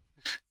Malta.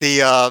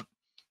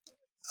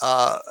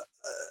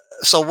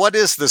 So what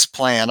is this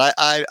plan?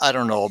 I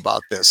don't know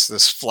about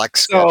this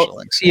flex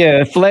scheduling.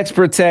 Yeah, flex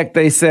protect.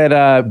 They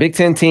said Big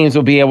Ten teams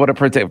will be able to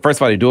protect. First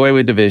of all, they do away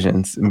with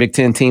divisions. Big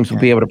Ten teams will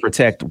be able to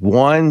protect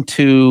 1,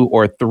 2,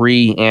 or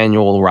 3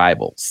 annual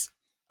rivals,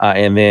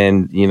 and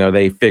then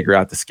they figure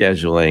out the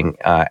scheduling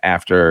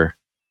after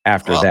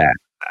that.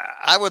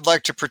 I would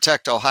like to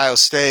protect Ohio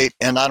State,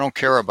 and I don't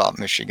care about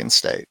Michigan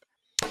State.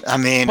 I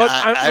mean,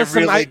 I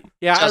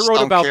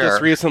wrote about this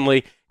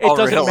recently. It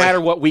doesn't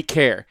matter what we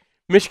care.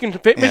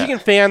 Michigan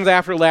fans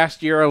after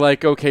last year are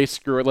like, okay,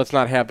 screw it, let's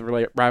not have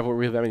the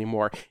rivalry with them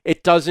anymore.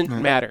 It doesn't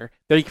matter.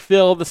 They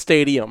fill the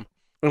stadium,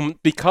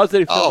 and because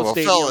they fill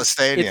the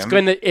stadium, it's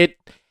going to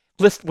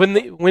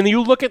when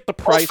you look at the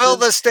prices. We'll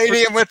fill the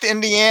stadium with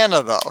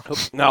Indiana, though.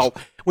 No,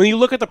 when you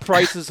look at the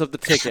prices of the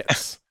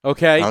tickets,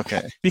 okay,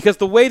 because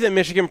the way that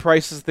Michigan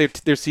prices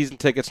their season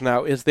tickets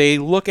now is they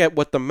look at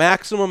what the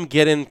maximum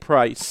get-in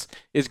price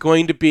is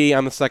going to be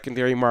on the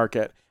secondary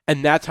market,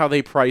 and that's how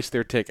they price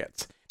their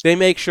tickets. They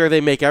make sure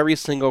they make every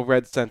single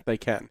red cent they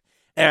can.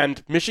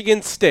 And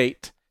Michigan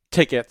State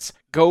tickets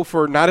go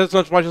for not as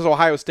much as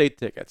Ohio State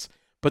tickets,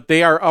 but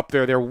they are up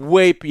there. They're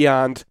way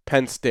beyond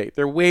Penn State.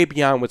 They're way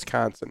beyond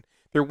Wisconsin.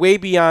 They're way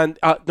beyond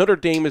Notre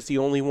Dame is the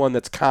only one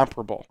that's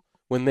comparable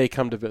when they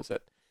come to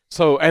visit.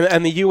 So,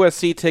 and the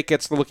USC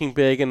tickets are looking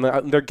big, and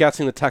they're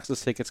guessing the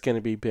Texas ticket's going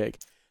to be big.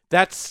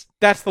 That's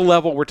the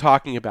level we're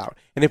talking about.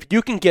 And if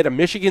you can get a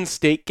Michigan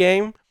State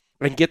game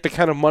and get the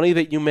kind of money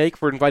that you make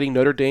for inviting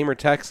Notre Dame or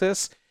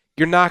Texas,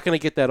 you're not going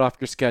to get that off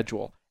your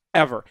schedule,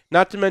 ever.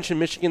 Not to mention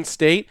Michigan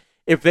State,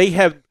 if they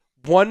have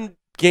one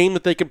game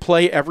that they could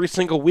play every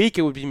single week,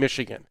 it would be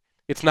Michigan.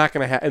 It's not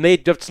going to happen. And they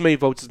have as many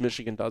votes as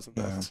Michigan does in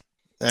this.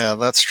 Yeah,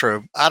 that's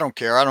true. I don't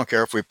care. I don't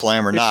care if we play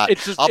them or not.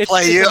 I'll it's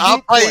play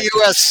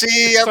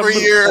USC every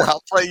year.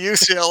 I'll play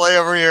UCLA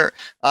every year.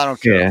 I don't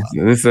care.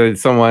 Yeah, this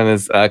is someone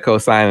is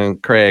co-signing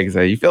Craig.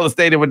 You feel the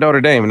stadium with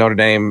Notre Dame. Notre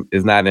Dame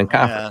is not in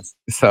conference.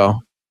 Yeah. So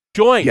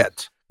join.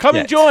 Come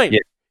and join.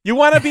 You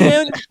want to be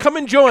in? Come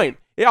and join.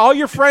 All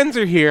your friends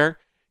are here.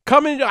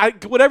 Come in.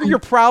 Whatever your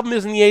problem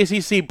is in the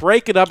ACC,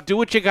 break it up. Do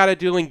what you got to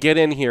do and get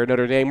in here,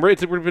 Notre Dame. We've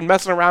been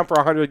messing around for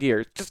 100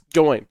 years. Just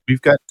join.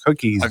 We've got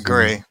cookies.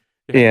 Agree.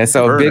 Yeah,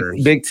 so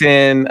Big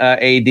Ten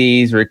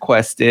ADs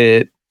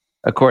requested,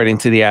 according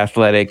to The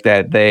Athletic,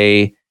 that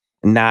they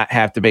not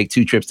have to make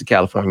 2 trips to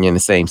California in the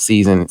same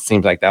season. It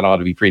seems like that ought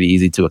to be pretty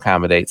easy to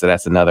accommodate. So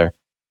that's another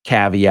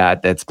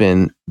caveat that's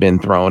been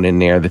thrown in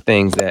there. The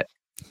things that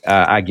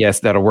I guess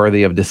that are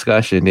worthy of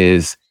discussion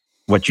is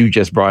what you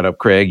just brought up,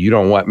 Craig. You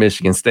don't want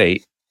Michigan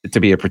State to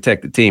be a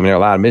protected team. There are a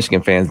lot of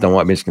Michigan fans don't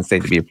want Michigan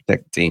State to be a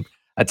protected team.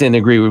 I tend to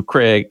agree with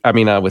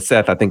with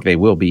Seth. I think they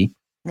will be.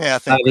 Yeah, I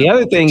think the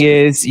other thing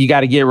is you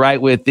got to get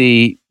right with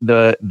the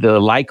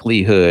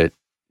likelihood,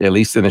 at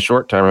least in the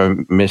short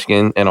term, of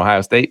Michigan and Ohio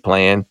State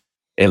playing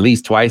at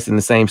least twice in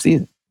the same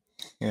season.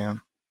 Yeah.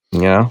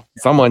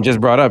 Someone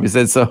just brought up, he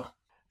said, so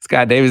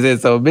Scott Davis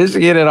said, so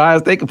Michigan and Ohio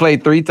State can play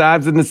 3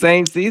 times in the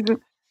same season?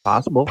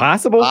 Possible.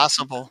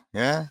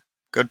 Yeah.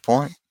 Good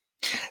point.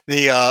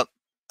 I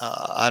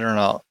don't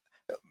know.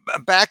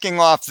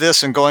 Backing off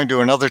this and going to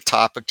another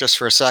topic just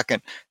for a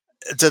second.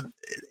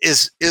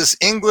 Is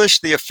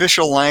English the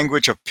official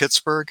language of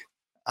Pittsburgh?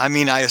 I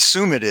mean, I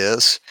assume it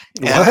is.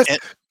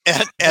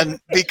 And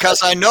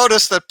because I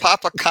noticed that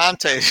Papa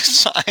Conte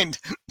signed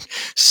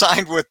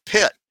with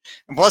Pitt.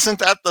 Wasn't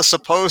that the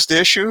supposed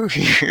issue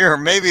here?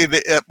 Maybe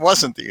it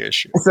wasn't the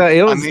issue. So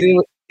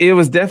it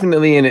was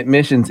definitely an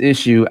admissions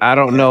issue. I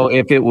don't know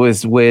if it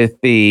was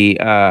with the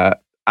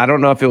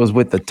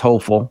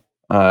TOEFL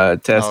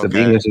test of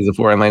English as a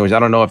foreign language. I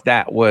don't know if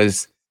that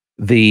was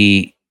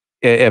the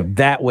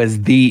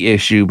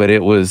issue, but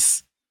it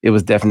was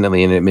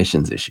definitely an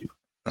admissions issue.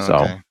 Okay.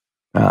 So,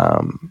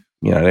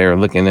 they were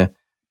looking to,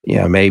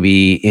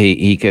 maybe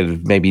he could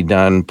have maybe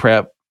done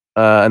prep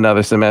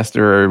another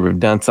semester or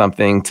done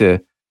something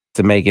to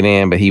make it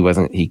in, but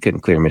he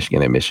couldn't clear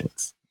Michigan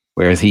admissions.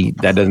 Whereas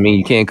that doesn't mean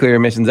you can't clear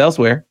admissions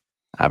elsewhere.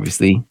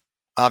 Obviously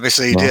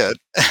he did.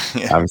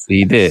 Yeah. Obviously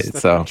he did.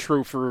 That's so been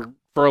true for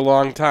a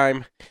long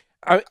time.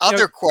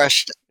 Other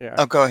question. Yeah.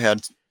 Oh, go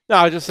ahead. No,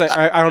 I was just saying.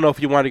 I don't know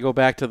if you want to go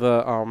back to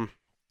the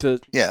to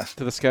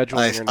the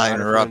scheduling. Or not, I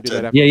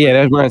interrupted.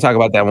 We're going to talk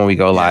about that when we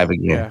go live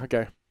again. Yeah.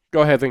 Okay.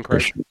 Go ahead then,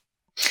 Chris.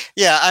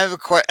 Yeah, I have a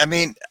question. I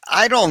mean,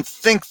 I don't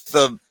think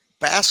the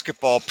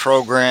basketball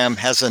program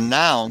has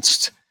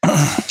announced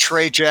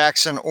Trey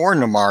Jackson or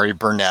Namari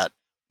Burnett.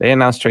 They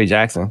announced Trey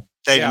Jackson.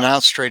 They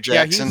announced Trey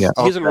Jackson. Yeah,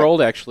 he's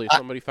enrolled actually.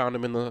 Somebody found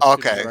him in the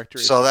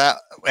directory. So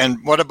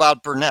and what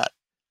about Burnett?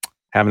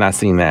 Have not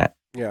seen that.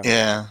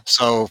 Yeah.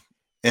 So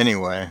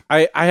anyway,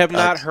 I have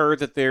not heard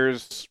that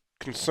there's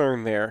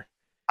concern there.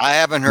 I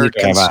haven't heard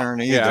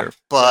concern either.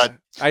 But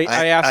I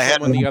asked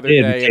someone the other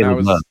day,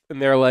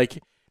 and they're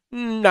like,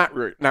 not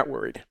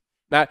worried.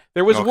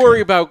 There was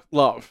worry about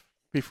Love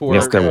before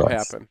it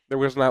happened. There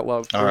was not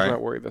Love. There was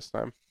not worry this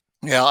time.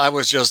 Yeah, I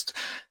was just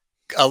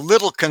a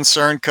little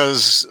concerned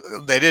because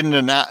they didn't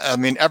announce. I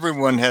mean,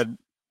 everyone had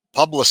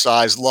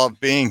publicized Love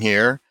being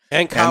here.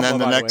 And Kamwa, by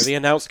the way. They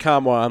announced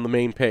Kamwa on the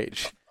main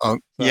page.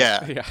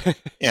 Yeah.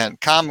 And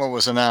Kamwa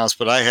was announced,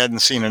 but I hadn't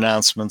seen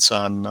announcements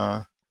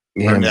on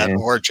Burnett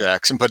or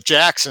Jackson. But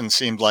Jackson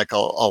seemed like a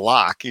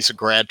lock. He's a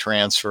grad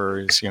transfer.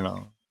 He's,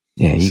 Yeah,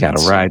 you got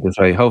to ride this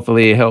way.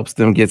 Hopefully it helps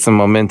them get some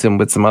momentum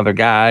with some other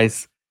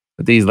guys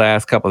with these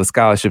last couple of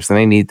scholarships. And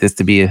they need this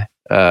to be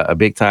a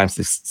big-time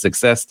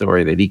success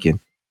story that he can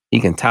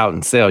tout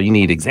and sell. You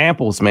need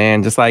examples,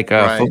 man. Just like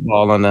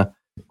football on the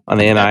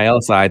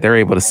NIL side, they're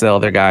able to sell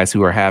their guys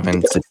who are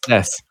having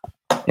success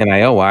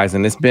NIL wise,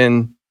 and it's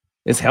been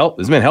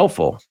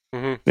helpful.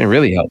 Mm-hmm. It's been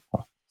really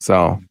helpful.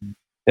 So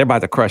they're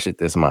about to crush it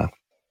this month.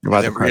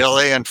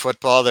 In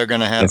football, they're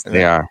going to have. Yes,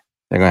 they are.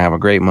 They're going to have a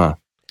great month.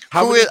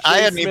 How many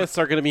Smiths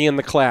are going to be in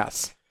the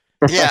class?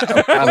 Yeah,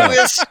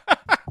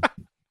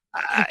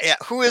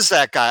 who is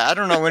that guy? I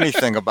don't know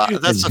anything about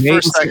it. That's the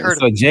first I heard.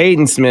 So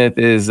Jaden Smith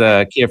is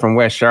a kid from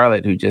West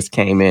Charlotte who just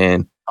came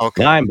in.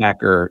 Okay.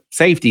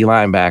 Safety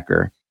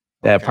linebacker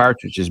that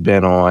Partridge has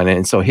been on.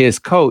 And so his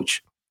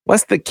coach,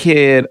 what's the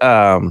kid he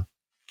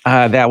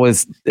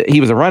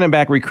was a running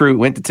back recruit,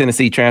 went to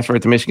Tennessee,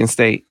 transferred to Michigan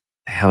State.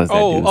 The hell is that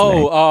dude's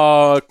name?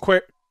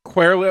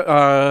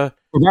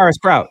 Kavaris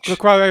Crouch.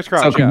 Kavaris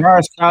Crouch. So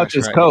Kavaris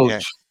Crouch's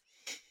coach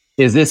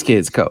is this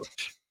kid's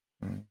coach.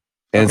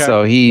 And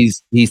so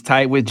he's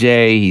tight with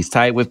Jay. He's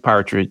tight with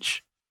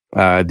Partridge.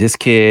 This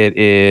kid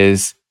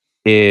is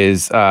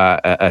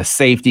a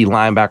safety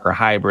linebacker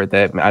hybrid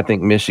that I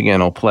think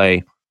Michigan will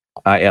play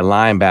at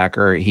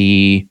linebacker.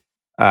 He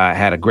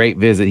had a great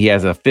visit. He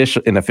has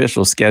an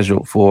official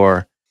schedule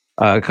for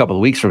a couple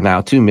of weeks from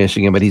now to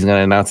Michigan, but he's going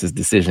to announce his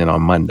decision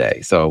on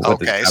Monday. So what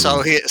does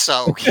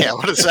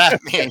that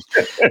mean?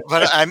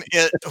 But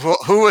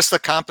who was the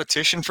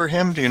competition for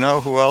him? Do you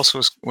know who else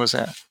was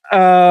that?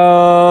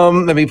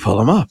 Let me pull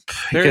him up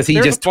because he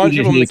just a bunch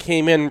of them that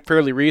came in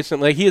fairly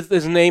recently.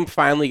 His name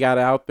finally got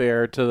out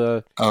there to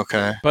the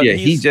But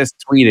he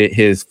just tweeted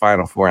his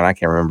Final Four, and I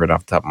can't remember it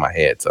off the top of my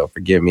head, so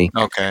forgive me.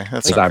 Okay,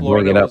 that's I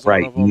bring it up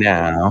right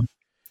now.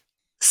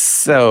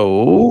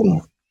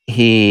 So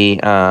he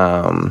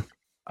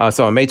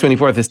so on May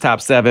 24th, his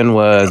top 7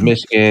 was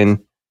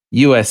Michigan,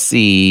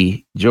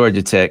 USC,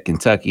 Georgia Tech,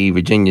 Kentucky,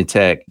 Virginia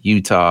Tech,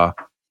 Utah,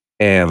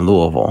 and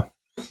Louisville.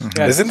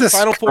 Yeah, isn't this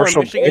Final Four in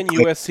Michigan,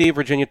 USC,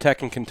 Virginia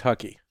Tech, and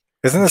Kentucky?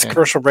 Isn't this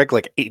commercial break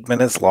like 8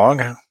 minutes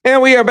long?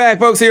 And we are back,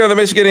 folks, here on the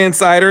Michigan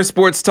Insider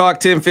Sports Talk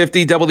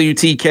 1050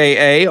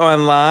 WTKA,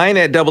 online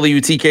at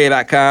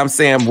WTKA.com.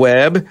 Sam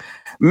Webb,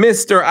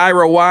 Mr.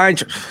 Ira Wine,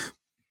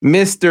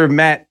 Mr.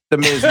 Matt the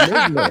Miz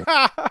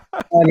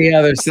on the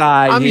other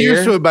side. I'm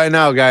used to it by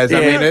now, guys. Yeah.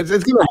 I mean, it's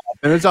gonna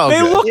happen. It's all they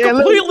good. look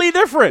completely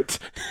different.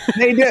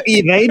 They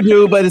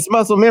do, but it's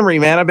muscle memory,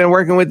 man. I've been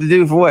working with the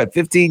dude for what,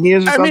 15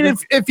 years or something? I mean,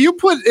 if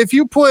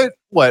you put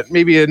what,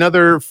 maybe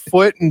another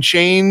foot and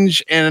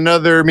change and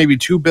another maybe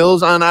 2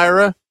 bills on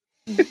Ira,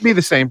 it'd be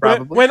the same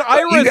probably. When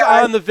Ira's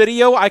on the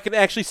video, I can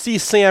actually see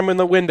Sam in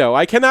the window.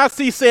 I cannot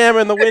see Sam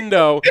in the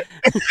window.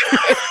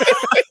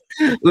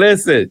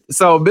 Listen,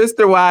 so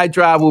Mr. Wide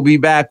Drive will be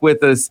back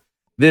with us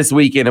this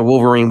weekend at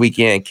Wolverine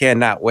Weekend.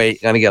 Cannot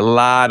wait. Going to get a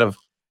lot of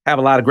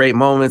great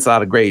moments, a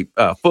lot of great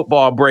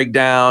football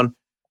breakdown,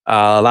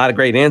 a lot of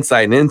great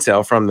insight and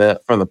intel from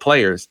the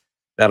players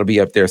that'll be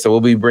up there. So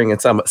we'll be bringing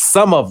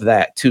some of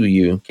that to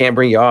you. Can't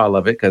bring you all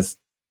of it because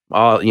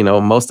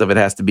most of it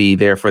has to be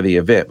there for the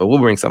event, but we'll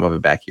bring some of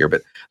it back here.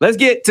 But let's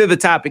get to the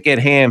topic at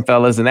hand,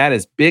 fellas, and that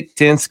is Big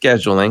Ten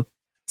scheduling.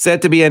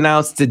 Set to be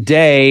announced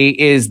today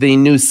is the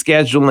new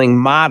scheduling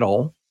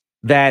model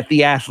that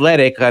The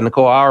Athletic,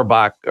 Nicole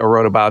Auerbach,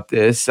 wrote about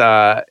this.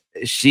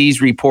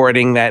 She's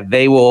reporting that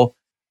they will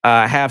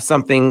have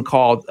something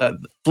called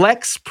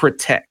Flex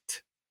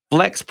Protect.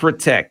 Flex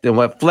Protect. And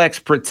what Flex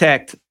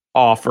Protect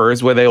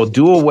offers, where they'll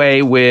do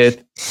away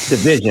with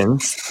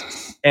divisions,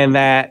 and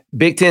that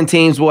Big Ten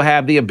teams will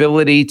have the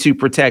ability to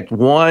protect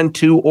 1,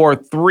 2, or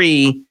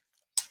 3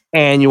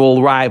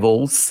 annual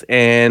rivals.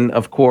 And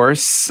of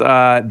course,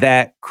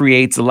 that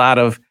creates a lot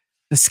of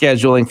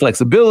scheduling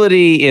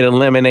flexibility. It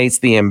eliminates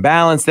the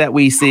imbalance that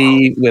we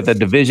see with a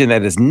division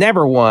that has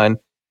never won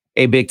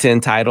a Big Ten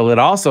title. It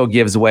also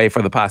gives way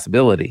for the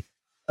possibility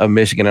of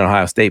Michigan and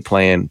Ohio State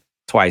playing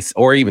twice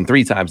or even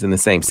 3 times in the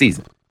same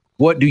season.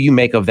 What do you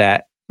make of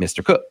that,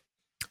 Mr. Cook?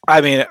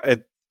 I mean,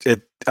 it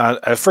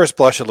at first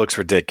blush, it looks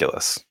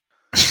ridiculous.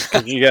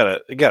 You got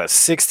a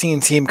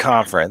 16-team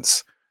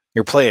conference.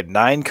 You're playing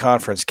 9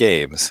 conference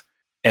games,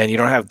 and you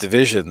don't have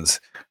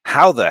divisions.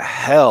 How the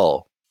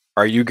hell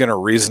are you going to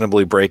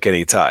reasonably break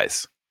any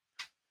ties?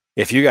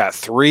 If you got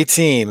 3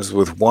 teams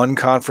with 1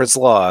 conference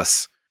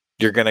loss,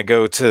 you're going to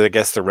go to, I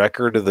guess, the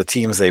record of the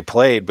teams they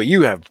played, but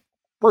you have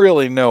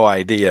really no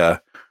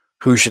idea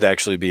who should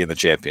actually be in the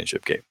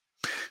championship game.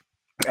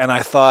 And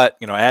I thought,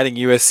 adding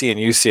USC and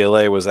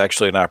UCLA was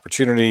actually an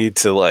opportunity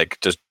to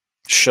just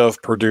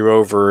shove Purdue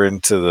over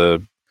into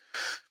the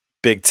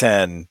Big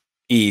Ten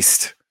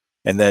East.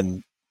 And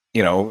then,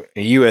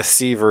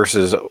 USC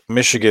versus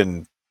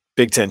Michigan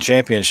Big Ten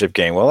championship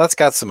game. Well, that's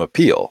got some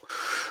appeal.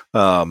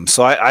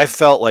 So I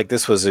felt like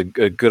this was a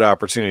good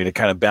opportunity to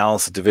kind of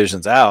balance the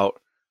divisions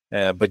out.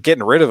 But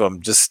getting rid of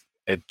them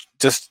it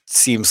just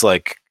seems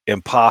like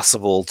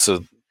impossible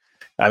to.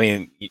 I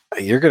mean,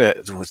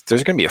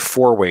 there's gonna be a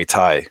 4-way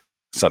tie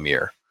some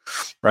year,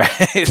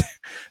 right?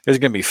 There's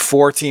gonna be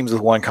 4 teams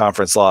with 1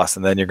 conference loss,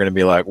 and then you're gonna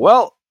be like,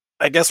 well,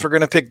 I guess we're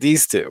gonna pick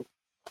these 2.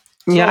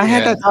 Yeah, I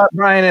had that thought,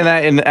 Brian,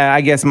 and I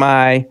guess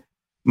my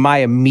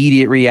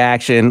immediate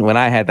reaction when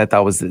I had that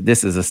thought was that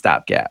this is a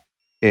stopgap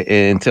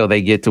until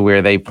they get to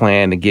where they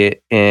plan to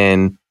get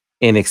in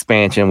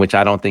expansion, which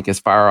I don't think is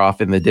far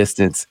off in the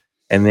distance,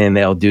 and then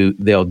they'll do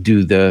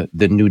the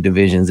new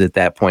divisions at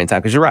that point in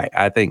time. Because you're right,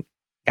 I think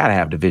gotta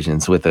have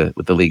divisions with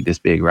the league this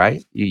big,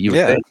 right? You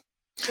would think.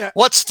 Yeah.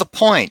 What's the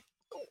point?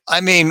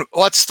 I mean,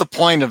 what's the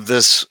point of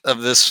this? I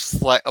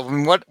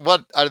mean,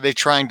 what are they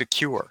trying to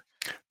cure?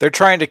 They're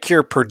trying to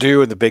cure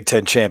Purdue in the Big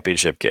Ten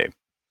championship game.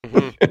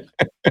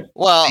 Mm-hmm.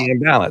 Well, the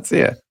imbalance,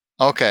 yeah.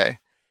 Okay,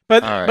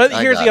 but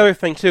here's the other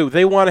thing too.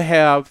 They want to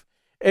have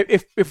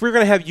if we're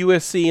going to have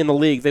USC in the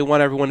league, they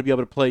want everyone to be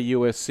able to play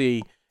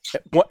USC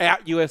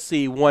at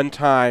USC 1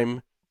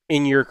 time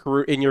in your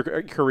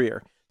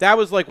career. That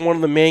was one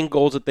of the main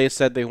goals that they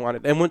said they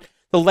wanted. And when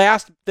the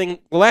last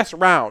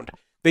round,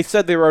 they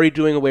said they were already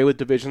doing away with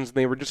divisions, and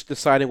they were just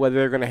deciding whether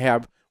they're going to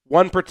have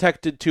 1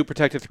 protected, 2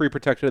 protected, 3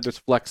 protected, this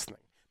flex thing.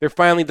 They're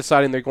finally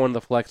deciding they're going to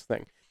the flex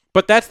thing.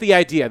 But that's the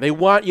idea. They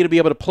want you to be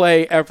able to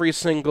play every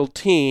single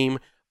team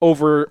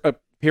over a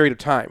period of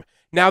time.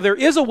 Now, there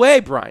is a way,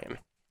 Brian,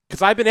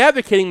 because I've been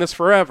advocating this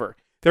forever.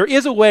 There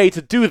is a way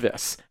to do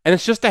this, and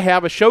it's just to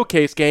have a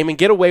showcase game and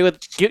get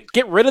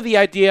rid of the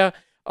idea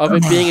of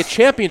it being a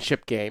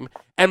championship game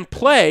and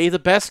play the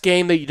best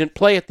game that you didn't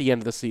play at the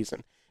end of the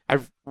season.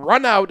 I've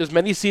run out as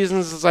many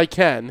seasons as I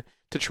can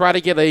to try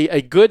to get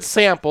a good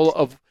sample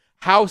of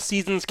how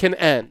seasons can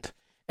end.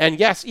 And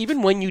yes,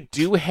 even when you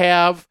do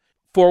have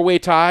 4-way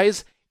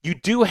ties, you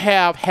do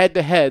have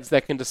head-to-heads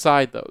that can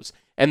decide those.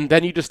 And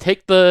then you just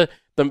take the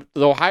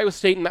Ohio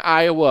State and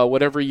Iowa,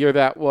 whatever year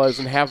that was,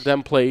 and have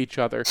them play each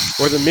other.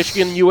 Or the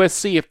Michigan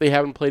USC, if they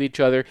haven't played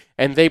each other,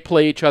 and they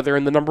play each other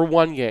in the number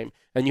 1 game.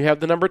 And you have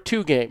the number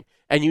 2 game.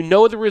 And you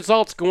know the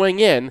results going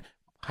in.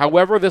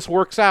 However this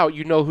works out,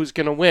 you know who's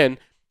going to win.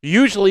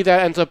 Usually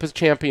that ends up as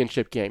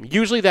championship game.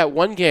 Usually that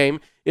one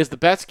game is the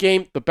best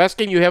game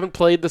you haven't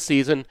played this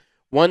season.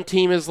 One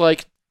team is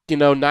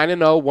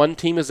 9-0, one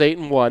team is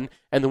 8-1,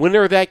 and the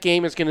winner of that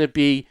game is going to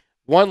be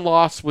one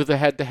loss with a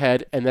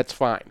head-to-head, and that's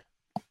fine.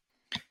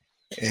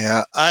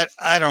 Yeah,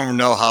 I don't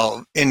know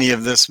how any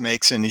of this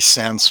makes any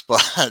sense,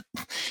 but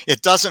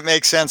it doesn't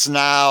make sense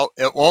now.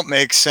 It won't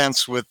make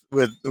sense with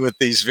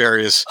these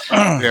various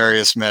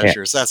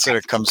measures. That's what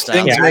it comes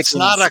down to. It's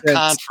not a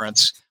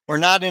conference. We're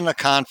not in a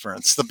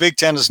conference. The Big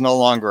Ten is no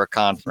longer a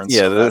conference.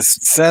 Yeah, the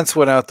sense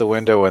went out the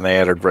window when they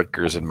added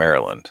Rutgers in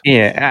Maryland.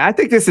 Yeah, I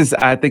think this is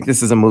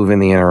a move in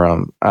the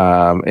interim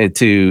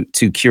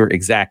to cure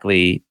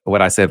exactly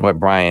what I said, what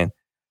Brian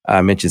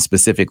mentioned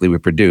specifically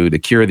with Purdue, to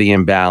cure the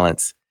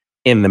imbalance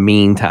in the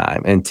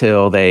meantime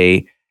until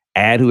they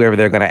add whoever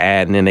they're going to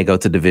add, and then they go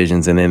to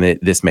divisions, and then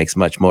this makes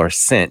much more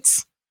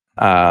sense.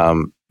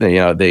 The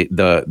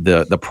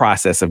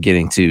process of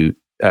getting to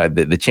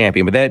the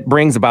champion. But that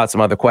brings about some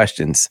other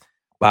questions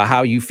about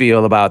how you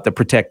feel about the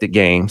protected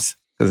games,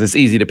 because it's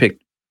easy to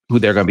pick who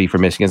they're going to be for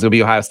Michigan. It's going to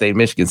be Ohio State,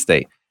 Michigan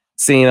State.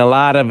 Seeing a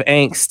lot of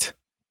angst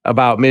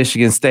about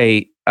Michigan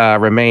State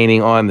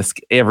remaining on the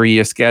every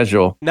year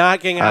schedule. Not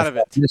getting out of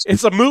it.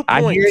 It's a moot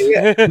point. I hear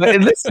you.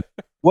 But listen,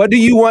 what do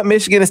you want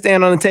Michigan to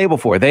stand on the table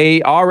for?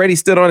 They already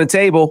stood on the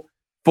table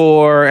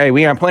for, hey,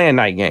 we aren't playing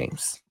night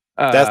games.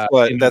 That's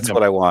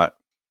what I want.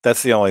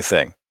 That's the only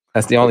thing.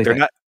 That's the only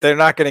thing. They're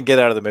not going to get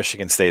out of the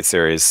Michigan State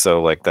series,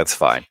 so that's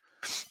fine.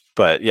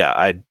 But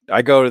yeah,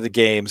 I go to the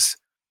games.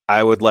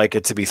 I would like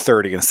it to be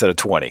 30 instead of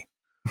 20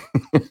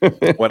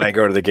 when I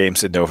go to the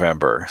games in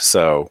November.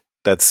 So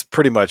that's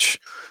pretty much,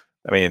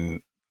 I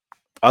mean,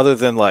 other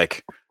than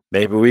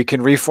maybe we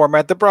can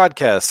reformat the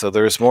broadcast so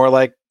there's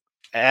more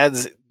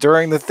ads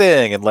during the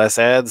thing and less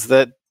ads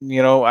that,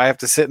 I have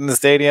to sit in the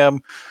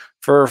stadium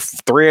for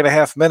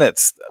 3.5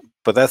 minutes,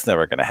 but that's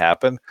never going to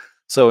happen.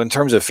 So in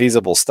terms of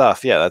feasible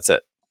stuff, yeah, that's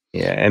it.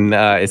 Yeah, and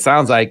it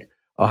sounds like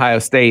Ohio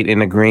State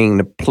in agreeing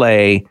to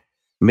play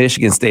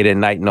Michigan State at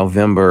night in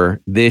November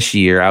this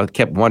year. I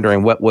kept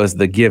wondering what was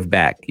the give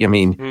back. I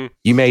mean,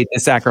 you made the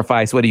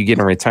sacrifice. What do you get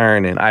in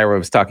return? And Ira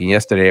was talking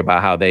yesterday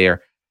about how they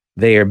are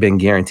been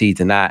guaranteed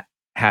to not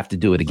have to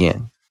do it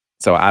again.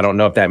 So I don't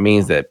know if that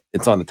means that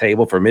it's on the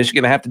table for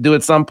Michigan to have to do it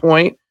at some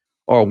point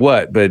or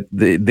what. But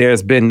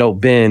there's been no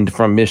bend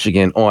from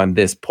Michigan on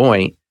this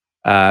point.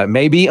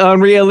 Maybe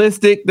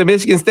unrealistic, the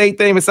Michigan State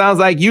thing. It sounds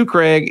like you,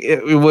 Craig,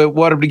 would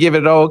want them to give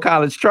it an old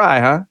college try,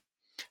 huh?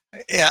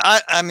 Yeah,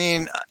 I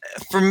mean,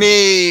 for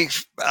me,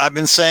 I've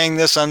been saying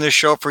this on this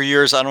show for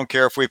years. I don't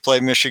care if we play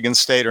Michigan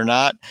State or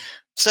not.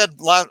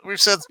 I've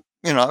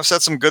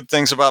said some good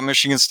things about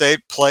Michigan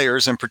State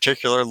players in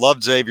particular.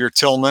 Loved Xavier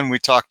Tillman. We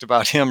talked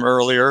about him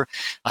earlier.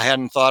 I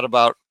hadn't thought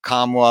about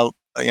Kamwa,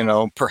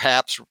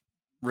 perhaps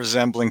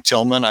resembling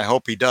Tillman. I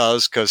hope he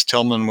does, because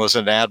Tillman was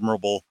an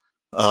admirable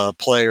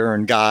player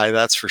and guy,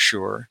 that's for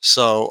sure.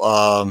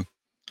 So,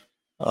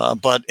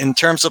 but in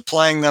terms of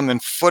playing them in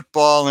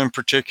football in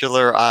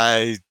particular,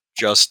 I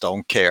just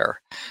don't care.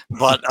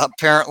 But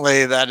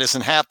apparently that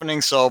isn't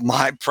happening, so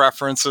my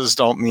preferences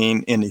don't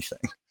mean anything.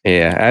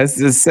 Yeah, as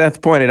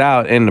Seth pointed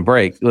out in the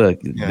break, look,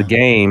 the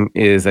game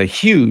is a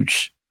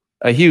huge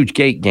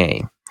gate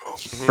game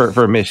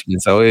for Michigan.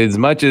 So as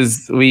much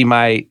as we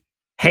might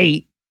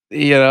hate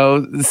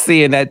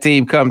seeing that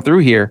team come through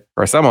here,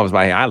 or some of us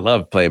might. I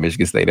love playing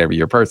Michigan State every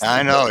year personally.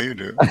 I know you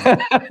do.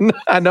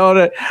 I know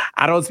that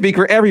I don't speak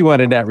for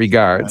everyone in that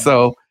regard.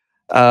 So,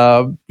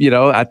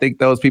 I think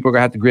those people are going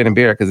to have to grin and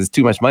bear it because it's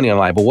too much money on the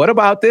line. But what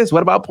about this?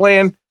 What about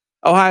playing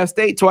Ohio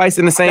State twice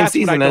in the same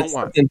season?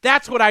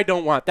 That's what I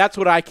don't want. That's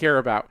what I care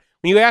about.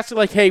 When you ask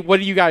me, hey,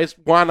 what do you guys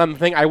want on the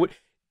thing?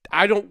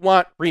 I don't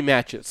want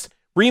rematches.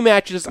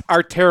 Rematches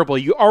are terrible.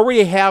 You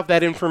already have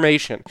that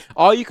information.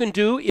 All you can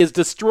do is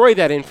destroy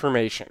that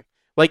information.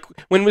 Like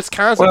when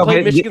Wisconsin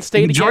played Michigan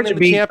State again in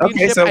the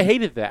championship, I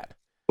hated that.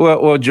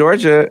 Well,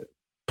 Georgia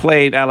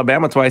played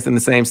Alabama twice in the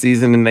same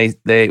season, and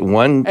they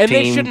won. And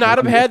they should not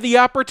have had the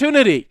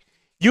opportunity.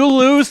 You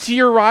lose to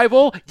your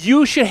rival,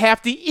 you should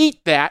have to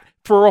eat that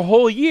for a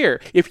whole year.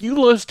 If you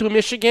lose to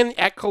Michigan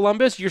at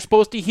Columbus, you're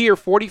supposed to hear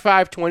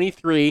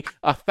 45-23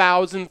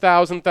 1,000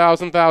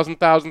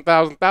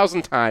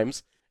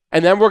 times,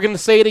 and then we're going to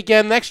say it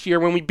again next year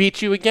when we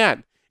beat you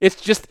again. It's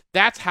just,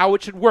 that's how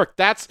it should work.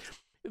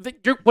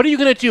 What are you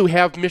going to do?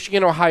 Have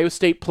Michigan and Ohio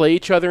State play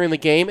each other in the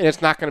game, and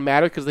it's not going to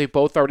matter because they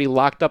both already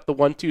locked up the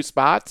 1-2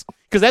 spots?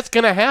 Because that's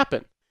going to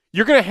happen.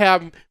 You're going to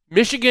have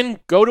Michigan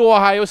go to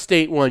Ohio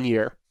State one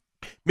year.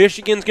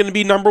 Michigan's going to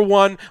be number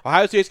 1.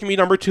 Ohio State's going to be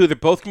number 2. They're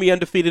both going to be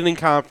undefeated in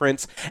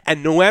conference.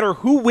 And no matter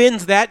who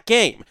wins that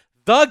game,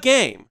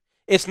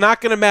 it's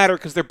not going to matter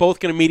because they're both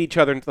going to meet each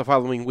other the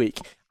following week.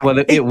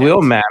 Well, it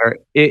will matter.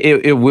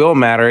 It will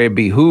matter. It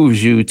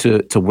behooves you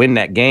to win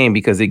that game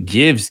because it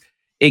gives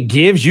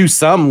you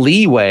some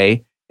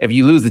leeway if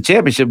you lose the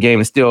championship game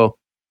to still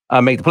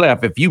make the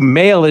playoff. If you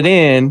mail it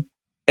in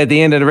at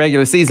the end of the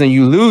regular season,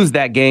 you lose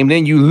that game,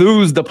 then you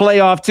lose the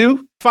playoff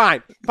too.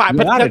 Fine.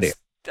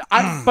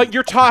 But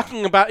you're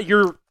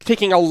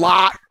taking a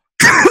lot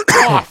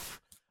off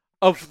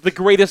of the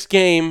greatest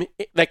game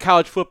that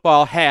college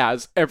football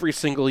has every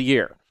single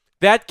year.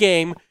 That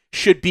game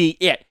should be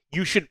it.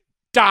 You should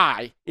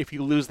die if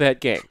you lose that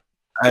game.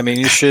 I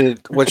mean,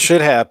 what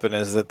should happen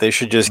is that they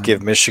should just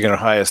give Michigan and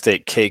Ohio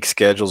State cake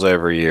schedules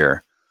every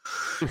year.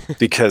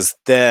 Because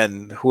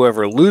then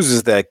whoever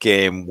loses that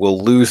game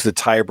will lose the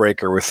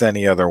tiebreaker with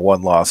any other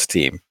one-loss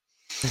team.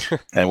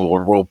 And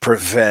will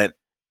prevent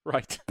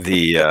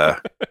the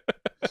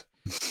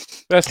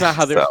that's not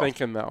how they're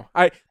thinking, though.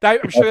 I'm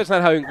sure that's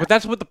not how. But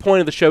that's what the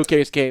point of the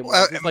showcase game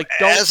was. It's like,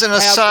 don't as an have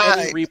aside,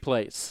 any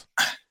replays.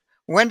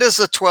 When does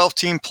the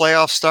 12-team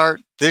playoff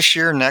start? This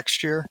year?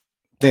 Next year?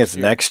 I think it's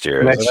next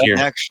year.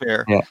 Next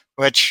year, yeah.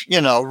 Which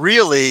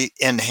really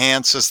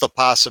enhances the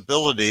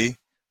possibility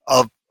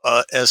of,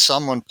 as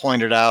someone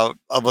pointed out,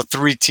 of a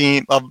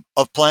 3-team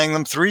of playing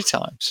them 3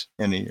 times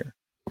in a year.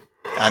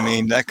 I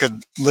mean, that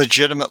could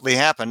legitimately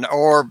happen.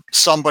 Or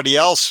somebody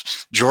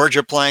else,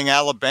 Georgia playing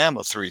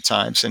Alabama 3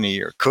 times in a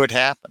year, could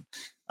happen.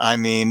 I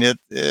mean,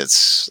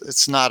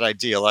 it's not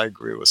ideal. I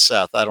agree with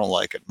Seth. I don't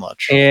like it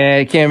much. Yeah,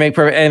 it can't make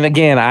perfect. And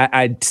again,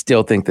 I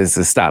still think this is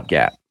a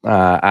stopgap.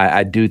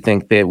 I do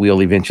think that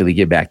we'll eventually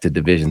get back to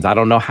divisions. I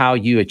don't know how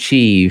you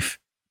achieve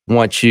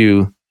once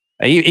you,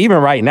 even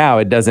right now,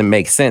 it doesn't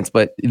make sense.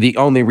 But the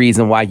only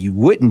reason why you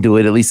wouldn't do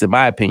it, at least in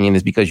my opinion,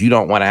 is because you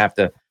don't want to have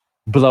to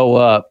blow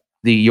up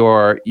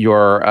your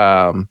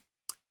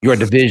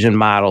division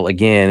model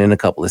again in a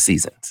couple of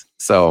seasons.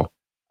 So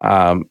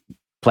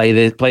play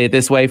it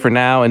this way for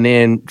now, and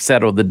then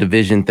settle the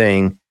division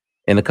thing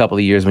in a couple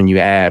of years when you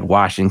add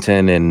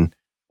Washington and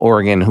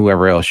Oregon,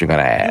 whoever else you're going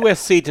to add.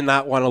 USC did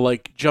not want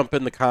to jump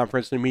in the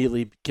conference and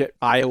immediately get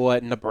Iowa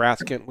and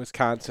Nebraska and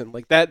Wisconsin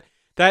like that.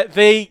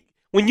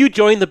 When you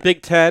join the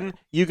Big Ten,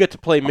 you get to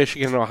play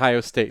Michigan and Ohio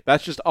State.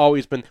 That's just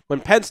always been. When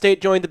Penn State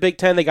joined the Big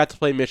Ten, they got to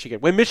play Michigan.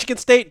 When Michigan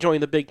State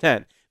joined the Big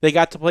Ten, they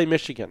got to play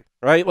Michigan,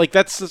 right?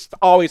 That's just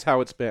always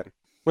how it's been.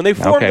 When they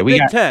formed the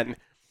Big Ten,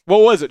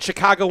 what was it?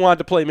 Chicago wanted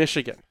to play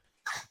Michigan.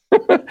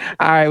 All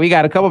right, we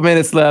got a couple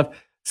minutes left.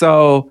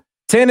 So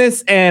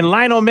tennis and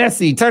Lionel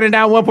Messi turning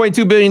down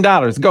 $1.2 billion.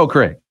 Go,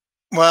 Craig.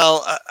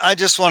 Well, I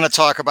just want to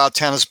talk about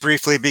tennis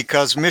briefly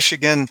because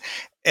Michigan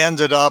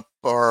ended up,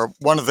 or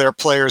one of their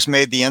players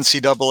made the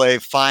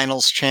NCAA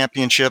finals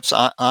championships,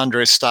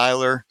 Andre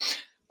Styler,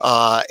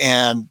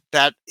 and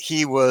that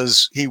he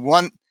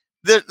won.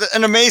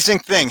 An amazing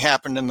thing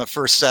happened in the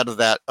first set of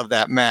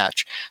that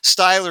match.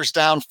 Styler's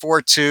down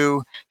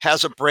 4-2,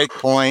 has a break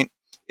point.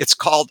 It's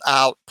called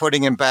out,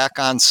 putting him back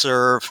on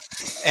serve,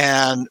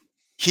 and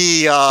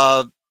he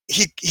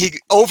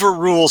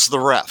overrules the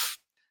ref.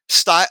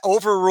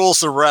 Overrules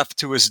the ref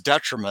to his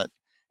detriment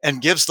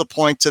and gives the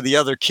point to the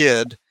other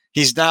kid.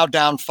 He's now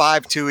down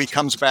 5-2. He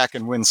comes back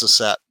and wins the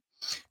set.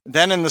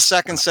 Then in the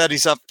second set,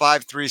 he's up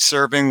 5-3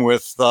 serving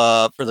with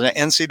for the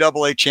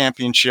NCAA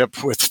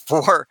championship with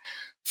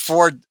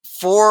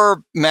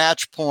four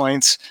match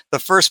points. The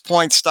first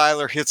point,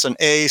 Styler hits an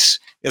ace.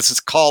 It's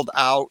called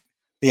out.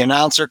 The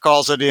announcer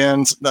calls it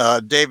in.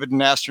 David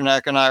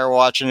Nasternak and I are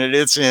watching it.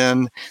 It's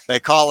in.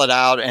 They call it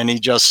out, and he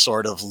just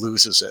sort of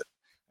loses it.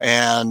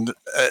 And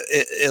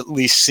at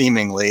least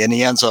seemingly, and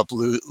he ends up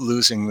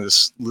losing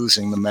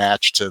the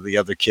match to the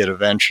other kid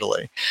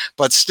eventually.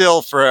 But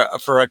still, for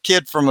a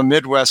kid from a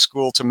Midwest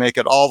school to make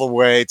it all the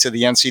way to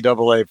the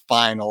NCAA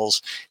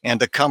finals and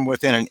to come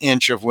within an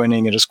inch of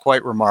winning, it is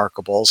quite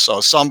remarkable. So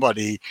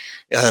somebody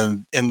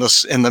in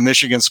the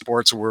Michigan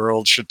sports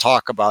world should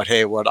talk about,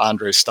 hey, what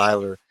Andre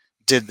Styler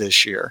did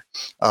this year,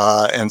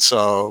 and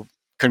so.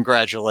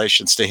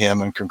 Congratulations to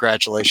him, and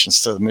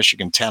congratulations to the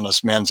Michigan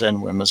tennis men's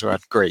and women's who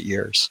had great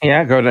years. Yeah,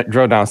 I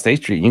drove down State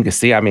Street. You can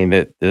see, I mean,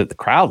 the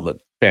crowd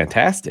looked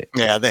fantastic.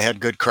 Yeah, they had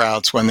good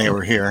crowds when they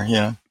were here.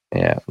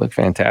 Yeah, looked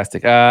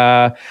fantastic.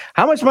 How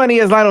much money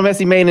has Lionel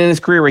Messi made in his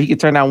career where he could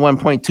turn down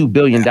 $1.2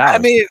 billion? I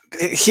mean,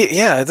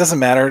 it doesn't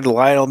matter to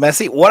Lionel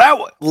Messi.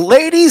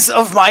 Ladies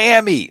of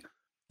Miami,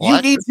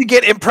 you need to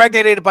get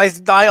impregnated by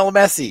Lionel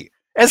Messi.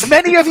 As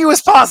many of you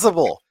as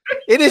possible.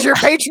 It is your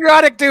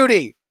patriotic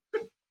duty.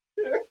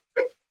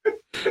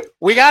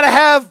 We got to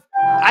have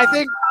I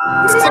think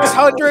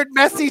 600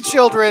 messy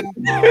children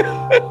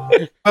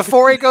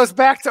before he goes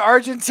back to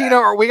Argentina.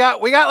 Or we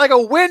got like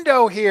a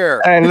window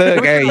here. And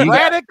look, we hey, can you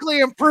radically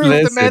improve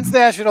the men's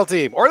national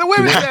team or the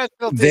women's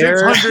national team.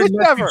 600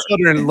 Whichever. messy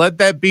children. Let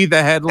that be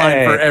the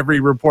headline for every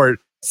report.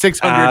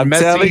 600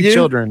 messy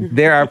children.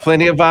 There are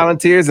plenty of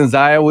volunteers, and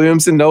Zion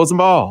Williamson knows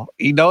them all.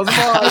 He knows them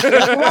all.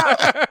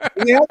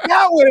 He helped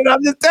out with it.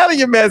 I'm just telling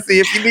you,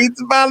 Messi, if you need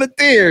some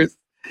volunteers,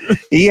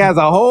 he has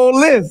a whole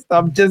list.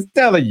 I'm just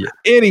telling you.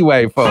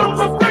 Anyway,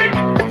 folks.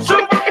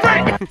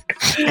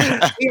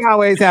 We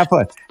always have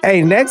fun.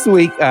 Hey, next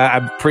week,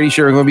 I'm pretty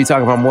sure we're going to be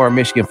talking about more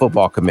Michigan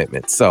football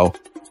commitments. So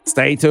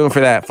stay tuned for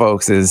that,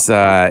 folks, as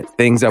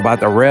things are about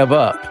to rev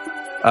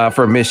up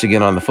for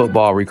Michigan on the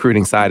football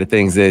recruiting side of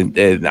things.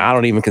 And I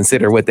don't even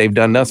consider what they've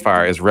done thus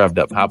far as revved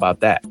up. How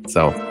about that?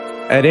 So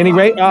at any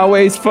rate,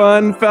 always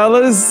fun,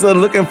 fellas.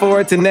 Looking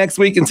forward to next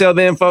week. Until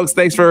then, folks,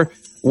 thanks for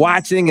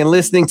watching and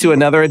listening to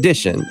another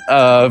edition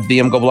of the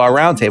MGoBlar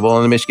Roundtable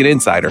on the Michigan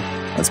Insider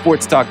on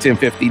Sports Talk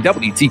 1050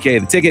 WTKA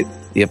The Ticket,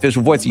 the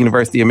official voice of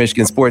University of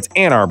Michigan Sports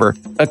Ann Arbor,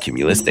 a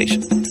Cumulus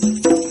station.